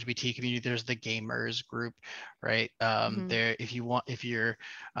in the LGBT community, there's the gamers group, right? There, if you're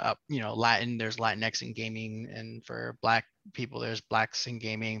Latin, there's Latinx in gaming, and for Black people, there's Blacks in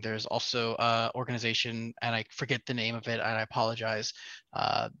gaming. There's also organization, and I forget the name of it, and I apologize,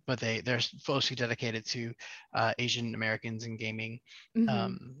 but there's mostly dedicated to Asian Americans in gaming.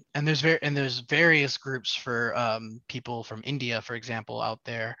 And there's various groups for people from India, for example, out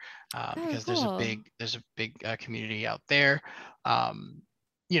there, because cool. there's a big community out there.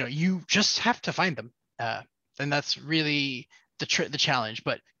 You just have to find them, and that's really the challenge.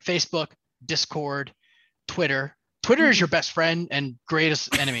 But Facebook, Discord, Twitter is your best friend and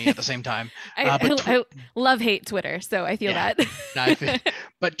greatest enemy at the same time. I love-hate Twitter, so I feel that.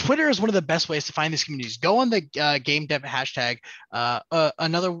 But Twitter is one of the best ways to find these communities. Go on the game dev hashtag.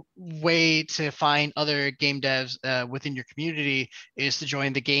 Another way to find other game devs within your community is to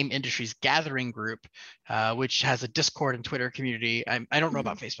join the Game Industries Gathering group, which has a Discord and Twitter community. I don't know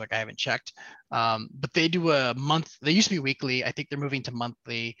about Facebook. I haven't checked. But they do they used to be weekly. I think they're moving to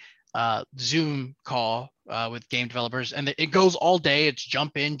monthly Zoom call with game developers, and it goes all day. It's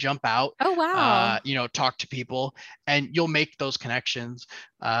jump in, jump out. Oh wow! Talk to people, and you'll make those connections.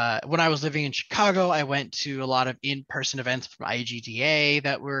 When I was living in Chicago, I went to a lot of in-person events from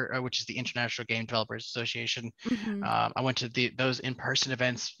IGDA which is the International Game Developers Association. I went to those in-person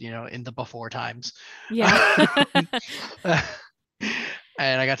events, in the before times. Yeah.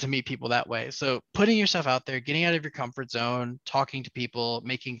 And I got to meet people that way. So putting yourself out there, getting out of your comfort zone, talking to people,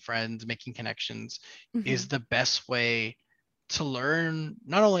 making friends, making connections is the best way to learn,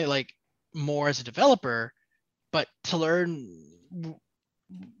 not only like more as a developer, but to learn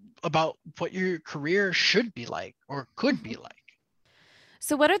about what your career should be like or could be like.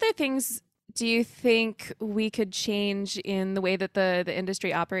 So what other things do you think we could change in the way that the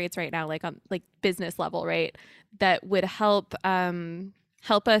industry operates right now, like on like business level, right? That would help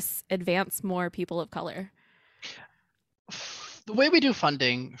us advance more people of color? The way we do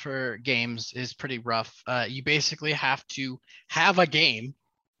funding for games is pretty rough. You basically have to have a game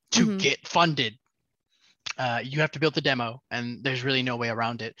to get funded. You have to build the demo, and there's really no way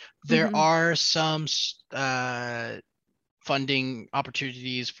around it. There are some funding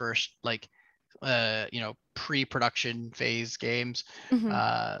opportunities for like pre-production phase games.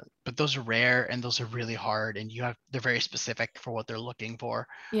 But those are rare and those are really hard, and they're very specific for what they're looking for.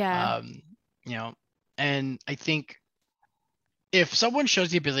 Yeah. And I think if someone shows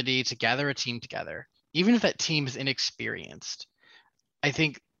the ability to gather a team together, even if that team is inexperienced, I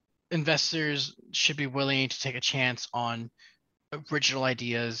think investors should be willing to take a chance on original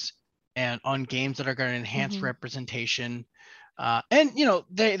ideas and on games that are going to enhance representation. And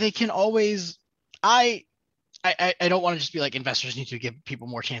they can always. I don't want to just be like, investors need to give people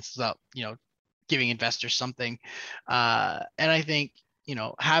more chances up. Giving investors something. And I think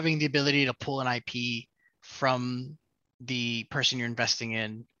having the ability to pull an IP from the person you're investing in,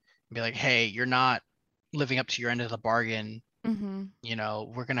 and be like, hey, you're not living up to your end of the bargain.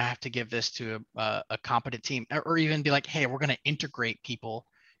 We're going to have to give this to a competent team, or even be like, hey, we're going to integrate people.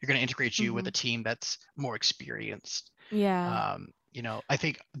 You're going to integrate you with a team that's more experienced. Yeah. I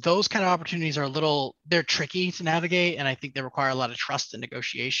think those kind of opportunities they're tricky to navigate, and I think they require a lot of trust and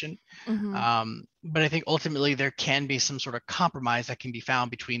negotiation. But I think ultimately there can be some sort of compromise that can be found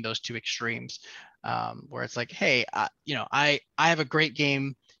between those two extremes, where it's like, hey, I have a great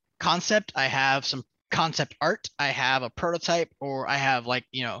game concept. I have some concept art. I have a prototype, or I have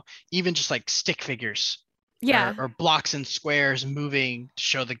even just like stick figures. Yeah. Or blocks and squares moving to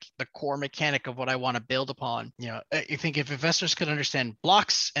show the core mechanic of what I want to build upon. I think if investors could understand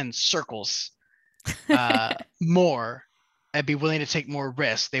blocks and circles more, and be willing to take more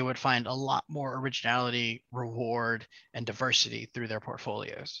risks, they would find a lot more originality, reward, and diversity through their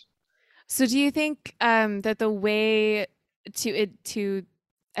portfolios. So do you think that the way to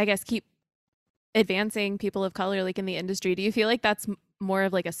I guess keep advancing people of color like in the industry, do you feel like that's more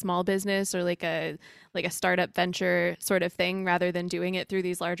of like a small business or like a startup venture sort of thing, rather than doing it through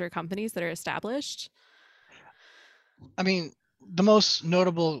these larger companies that are established? I mean, the most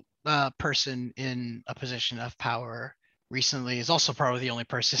notable person in a position of power recently is also probably the only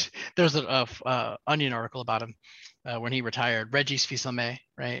person. There's a Onion article about him when he retired, Regis Fils-Aimé,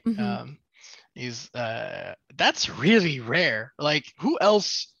 right? He's that's really rare. Like, who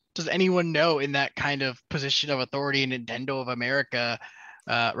else does anyone know in that kind of position of authority in Nintendo of America?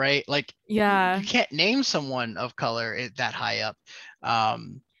 Right? Like, yeah, you can't name someone of color that high up.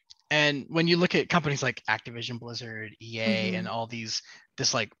 And when you look at companies like Activision Blizzard, EA, and all this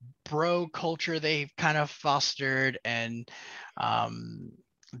like bro culture they've kind of fostered, and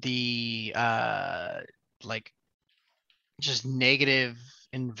the like just negative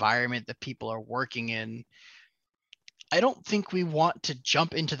environment that people are working in, I don't think we want to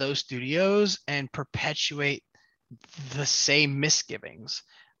jump into those studios and perpetuate the same misgivings.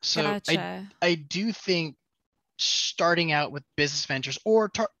 So gotcha. I do think starting out with business ventures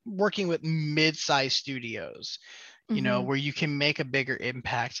or working with mid-sized studios, where you can make a bigger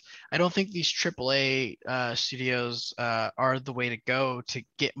impact. I don't think these AAA studios are the way to go to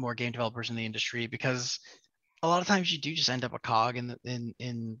get more game developers in the industry, because a lot of times you do just end up a cog in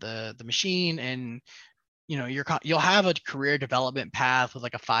the machine, and you'll have a career development path with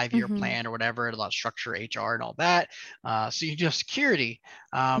like a 5-year plan or whatever, a lot of structure, HR, and all that. So you do have security.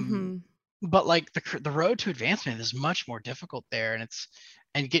 But like the road to advancement is much more difficult there, and it's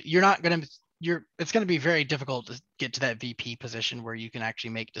going to be very difficult to get to that VP position where you can actually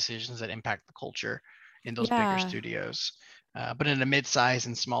make decisions that impact the culture in those bigger studios. But in a mid-size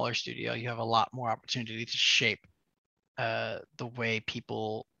and smaller studio, you have a lot more opportunity to shape the way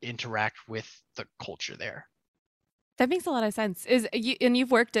people interact with the culture there. That makes a lot of sense. And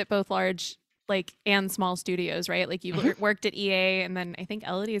you've worked at both large and small studios, right? Like you've worked at EA, and then I think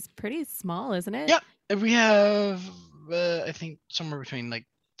Elity is pretty small, isn't it? Yeah, we have I think somewhere between like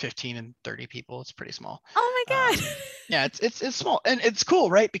 15 and 30 people. It's pretty small. Oh my god. Yeah, it's small, and it's cool,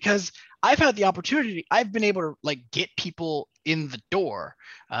 right? Because I've had the opportunity, I've been able to like get people in the door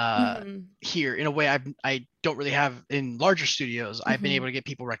here in a way I don't really have in larger studios. I've been able to get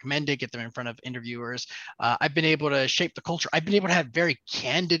people recommended, get them in front of interviewers. I've been able to shape the culture. I've been able to have very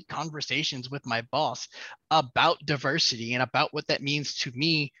candid conversations with my boss about diversity and about what that means to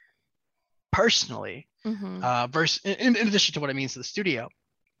me personally, versus in addition to what it means to the studio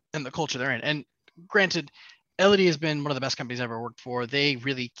and the culture they're in. And granted, Elity has been one of the best companies I've ever worked for. They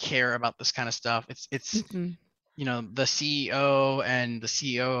really care about this kind of stuff. It's the CEO and the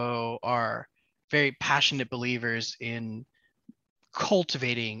COO are very passionate believers in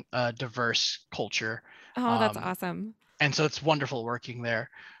cultivating a diverse culture. Oh, that's awesome. And so it's wonderful working there.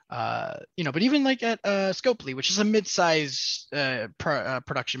 But even like at Scopely, which is a mid-size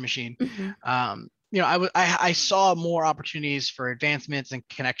production machine, I saw more opportunities for advancements and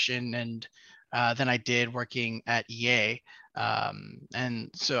connection and than I did working at EA. And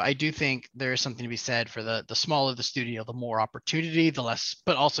so I do think there is something to be said for the smaller the studio, the more opportunity, the less,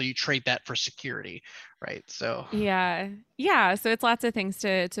 but also you trade that for security, right? So Yeah. Yeah. So it's lots of things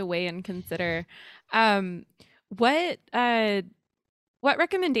to weigh and consider. Um, what what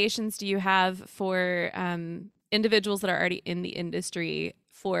recommendations do you have for individuals that are already in the industry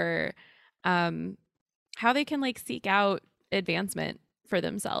for um, how they can like seek out advancement for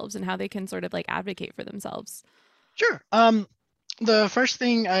themselves and how they can sort of like advocate for themselves? sure. The first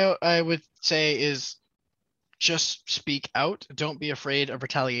thing I would say is just speak out. Don't be afraid of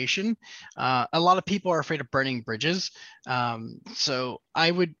retaliation. A lot of people are afraid of burning bridges. So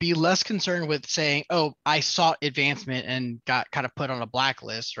I would be less concerned with saying, "Oh, I sought advancement and got kind of put on a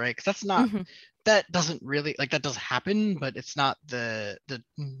blacklist," right? Because that's not Mhm. that doesn't really like that does happen, but it's not the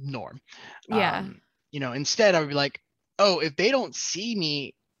norm. Yeah. Instead, I would be like, "Oh, if they don't see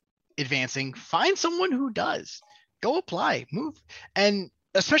me advancing, find someone who does. Go apply, move. And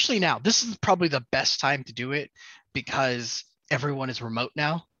especially now, this is probably the best time to do it because everyone is remote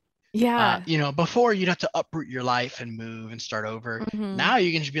now. Yeah. Before you'd have to uproot your life and move and start over. Hmm. Now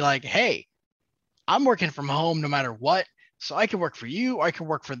you can just be like, hey, I'm working from home no matter what. So I can work for you, or I can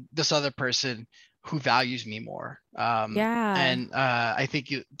work for this other person who values me more. Yeah. And I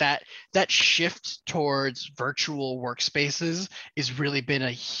think that shift towards virtual workspaces has really been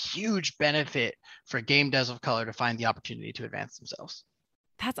a huge benefit for game devs of color to find the opportunity to advance themselves.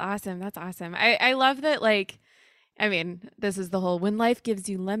 That's awesome. That's awesome. I love that like I mean, this is the whole when life gives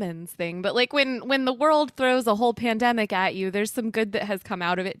you lemons thing, but like when the world throws a whole pandemic at you, there's some good that has come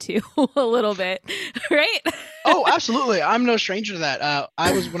out of it too, a little bit, right? Oh, absolutely. I'm no stranger to that.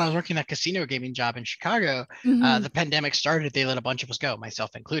 When I was working that casino gaming job in Chicago, Hmm. the pandemic started. They let a bunch of us go,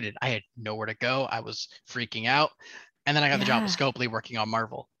 myself included. I had nowhere to go. I was freaking out. And then I got the job at Yeah. Scopely working on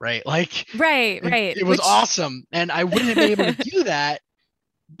Marvel, right? Like Right, right. it was Which awesome. And I wouldn't have been able to do that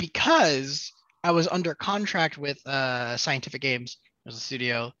because I was under contract with Scientific Games as a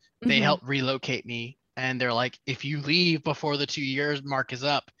studio. They Mhm. helped relocate me, and they're like, if you leave before the 2 years mark is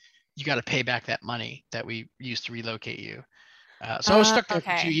up, you got to pay back that money that we used to relocate you. So I was stuck there for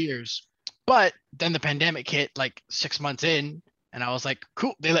two Okay. years. But then the pandemic hit like 6 months in, and I was like,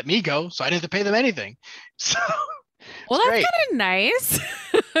 cool, they let me go, so I didn't have to pay them anything. So Well, it's that's great. kind of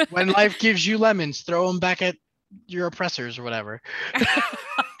nice. When life gives you lemons, throw them back at your oppressors or whatever.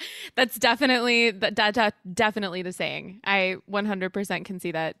 That's definitely the saying. I 100% can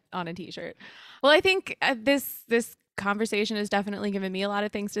see that on a t-shirt. Well, I think this conversation has definitely given me a lot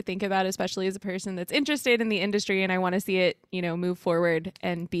of things to think about, especially as a person that's interested in the industry and I want to see it, move forward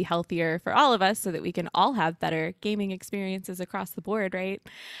and be healthier for all of us so that we can all have better gaming experiences across the board, right?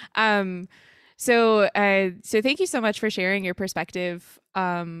 Um, so thank you so much for sharing your perspective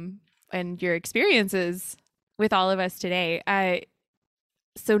and your experiences with all of us today.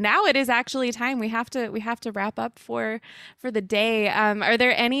 So now it is actually time we have to wrap up for the day. Are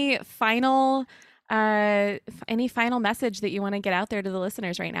there any final message that you want to get out there to the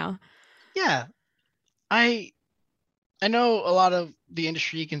listeners right now? Yeah, I I know a lot of the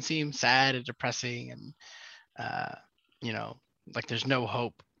industry can seem sad and depressing and uh, you know, like there's no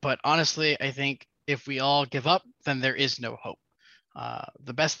hope. But honestly, I think if we all give up, then there is no hope.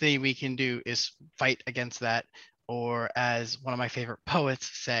 The best thing we can do is fight against that, or as one of my favorite poets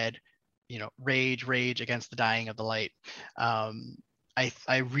said, rage, rage against the dying of the light.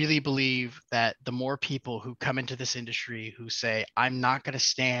 I really believe that the more people who come into this industry who say, I'm not going to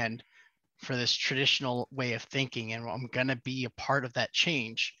stand for this traditional way of thinking and I'm going to be a part of that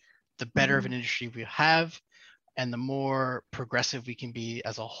change, the better of Mhm. an industry we have and the more progressive we can be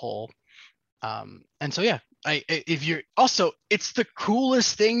as a whole. And so, yeah, if you're also, it's the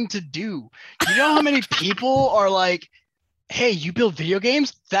coolest thing to do. Do you know how many people are like, hey, you build video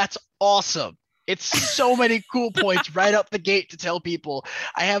games? That's awesome. It's so many cool points right up the gate to tell people.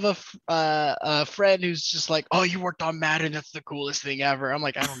 I have a friend who's just like, oh, you worked on Madden. That's the coolest thing ever. I'm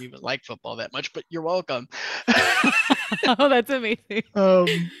like, I don't even like football that much, but you're welcome. Oh, that's amazing.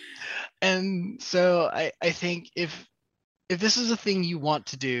 um, and so I think if this is a thing you want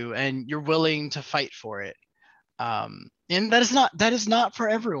to do and you're willing to fight for it, and that is not for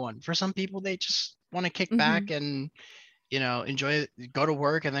everyone. For some people, they just want to kick back Hmm. and enjoy it, go to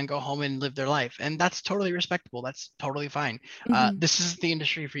work and then go home and live their life, and that's totally respectable. That's totally fine. Hmm. This is the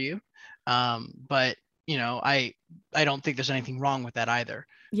industry for you, but I don't think there's anything wrong with that either.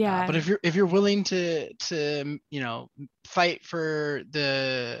 But Yeah. if you're willing to fight for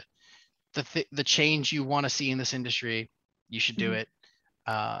the change you want to see in this industry, you should do Mhm. it.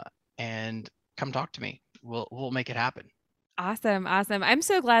 Uh, and come talk to me. We'll make it happen. Awesome. Awesome. I'm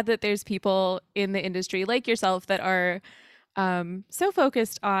so glad that there's people in the industry like yourself that are so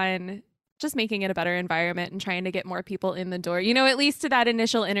focused on just making it a better environment and trying to get more people in the door, at least to that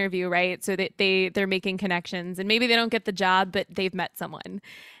initial interview, right? So that they're making connections, and maybe they don't get the job, but they've met someone,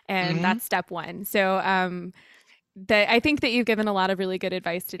 and that's step one. So I think that you've given a lot of really good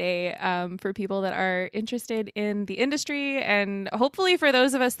advice today for people that are interested in the industry, and hopefully for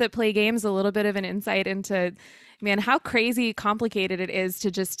those of us that play games, a little bit of an insight into, man, how crazy complicated it is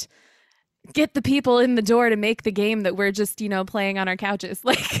to just get the people in the door to make the game that we're just, playing on our couches.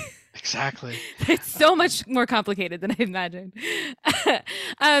 Like, Exactly. it's so much more complicated than I imagined.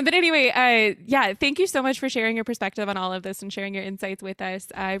 But anyway, thank you so much for sharing your perspective on all of this and sharing your insights with us.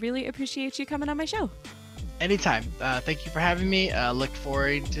 I really appreciate you coming on my show. Anytime. Thank you for having me. Look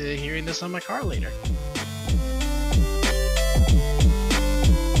forward to hearing this on my car later.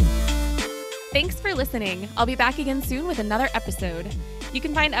 Thanks for listening. I'll be back again soon with another episode. You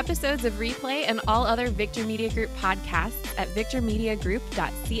can find episodes of Replay and all other Victor Media Group podcasts at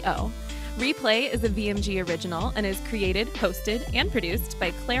victormediagroup.co. Replay is a VMG original and is created, hosted, and produced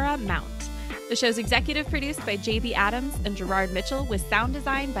by Clara Mount. The show's executive produced by JB Adams and Gerard Mitchell, with sound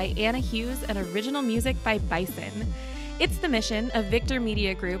design by Anna Hughes and original music by Bison. It's the mission of Victor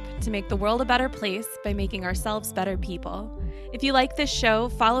Media Group to make the world a better place by making ourselves better people. If you like this show,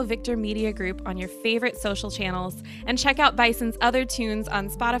 follow Victor Media Group on your favorite social channels and check out Bison's other tunes on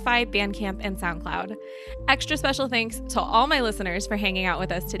Spotify, Bandcamp, and SoundCloud. Extra special thanks to all my listeners for hanging out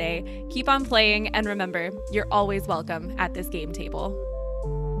with us today. Keep on playing, and remember, you're always welcome at this game table.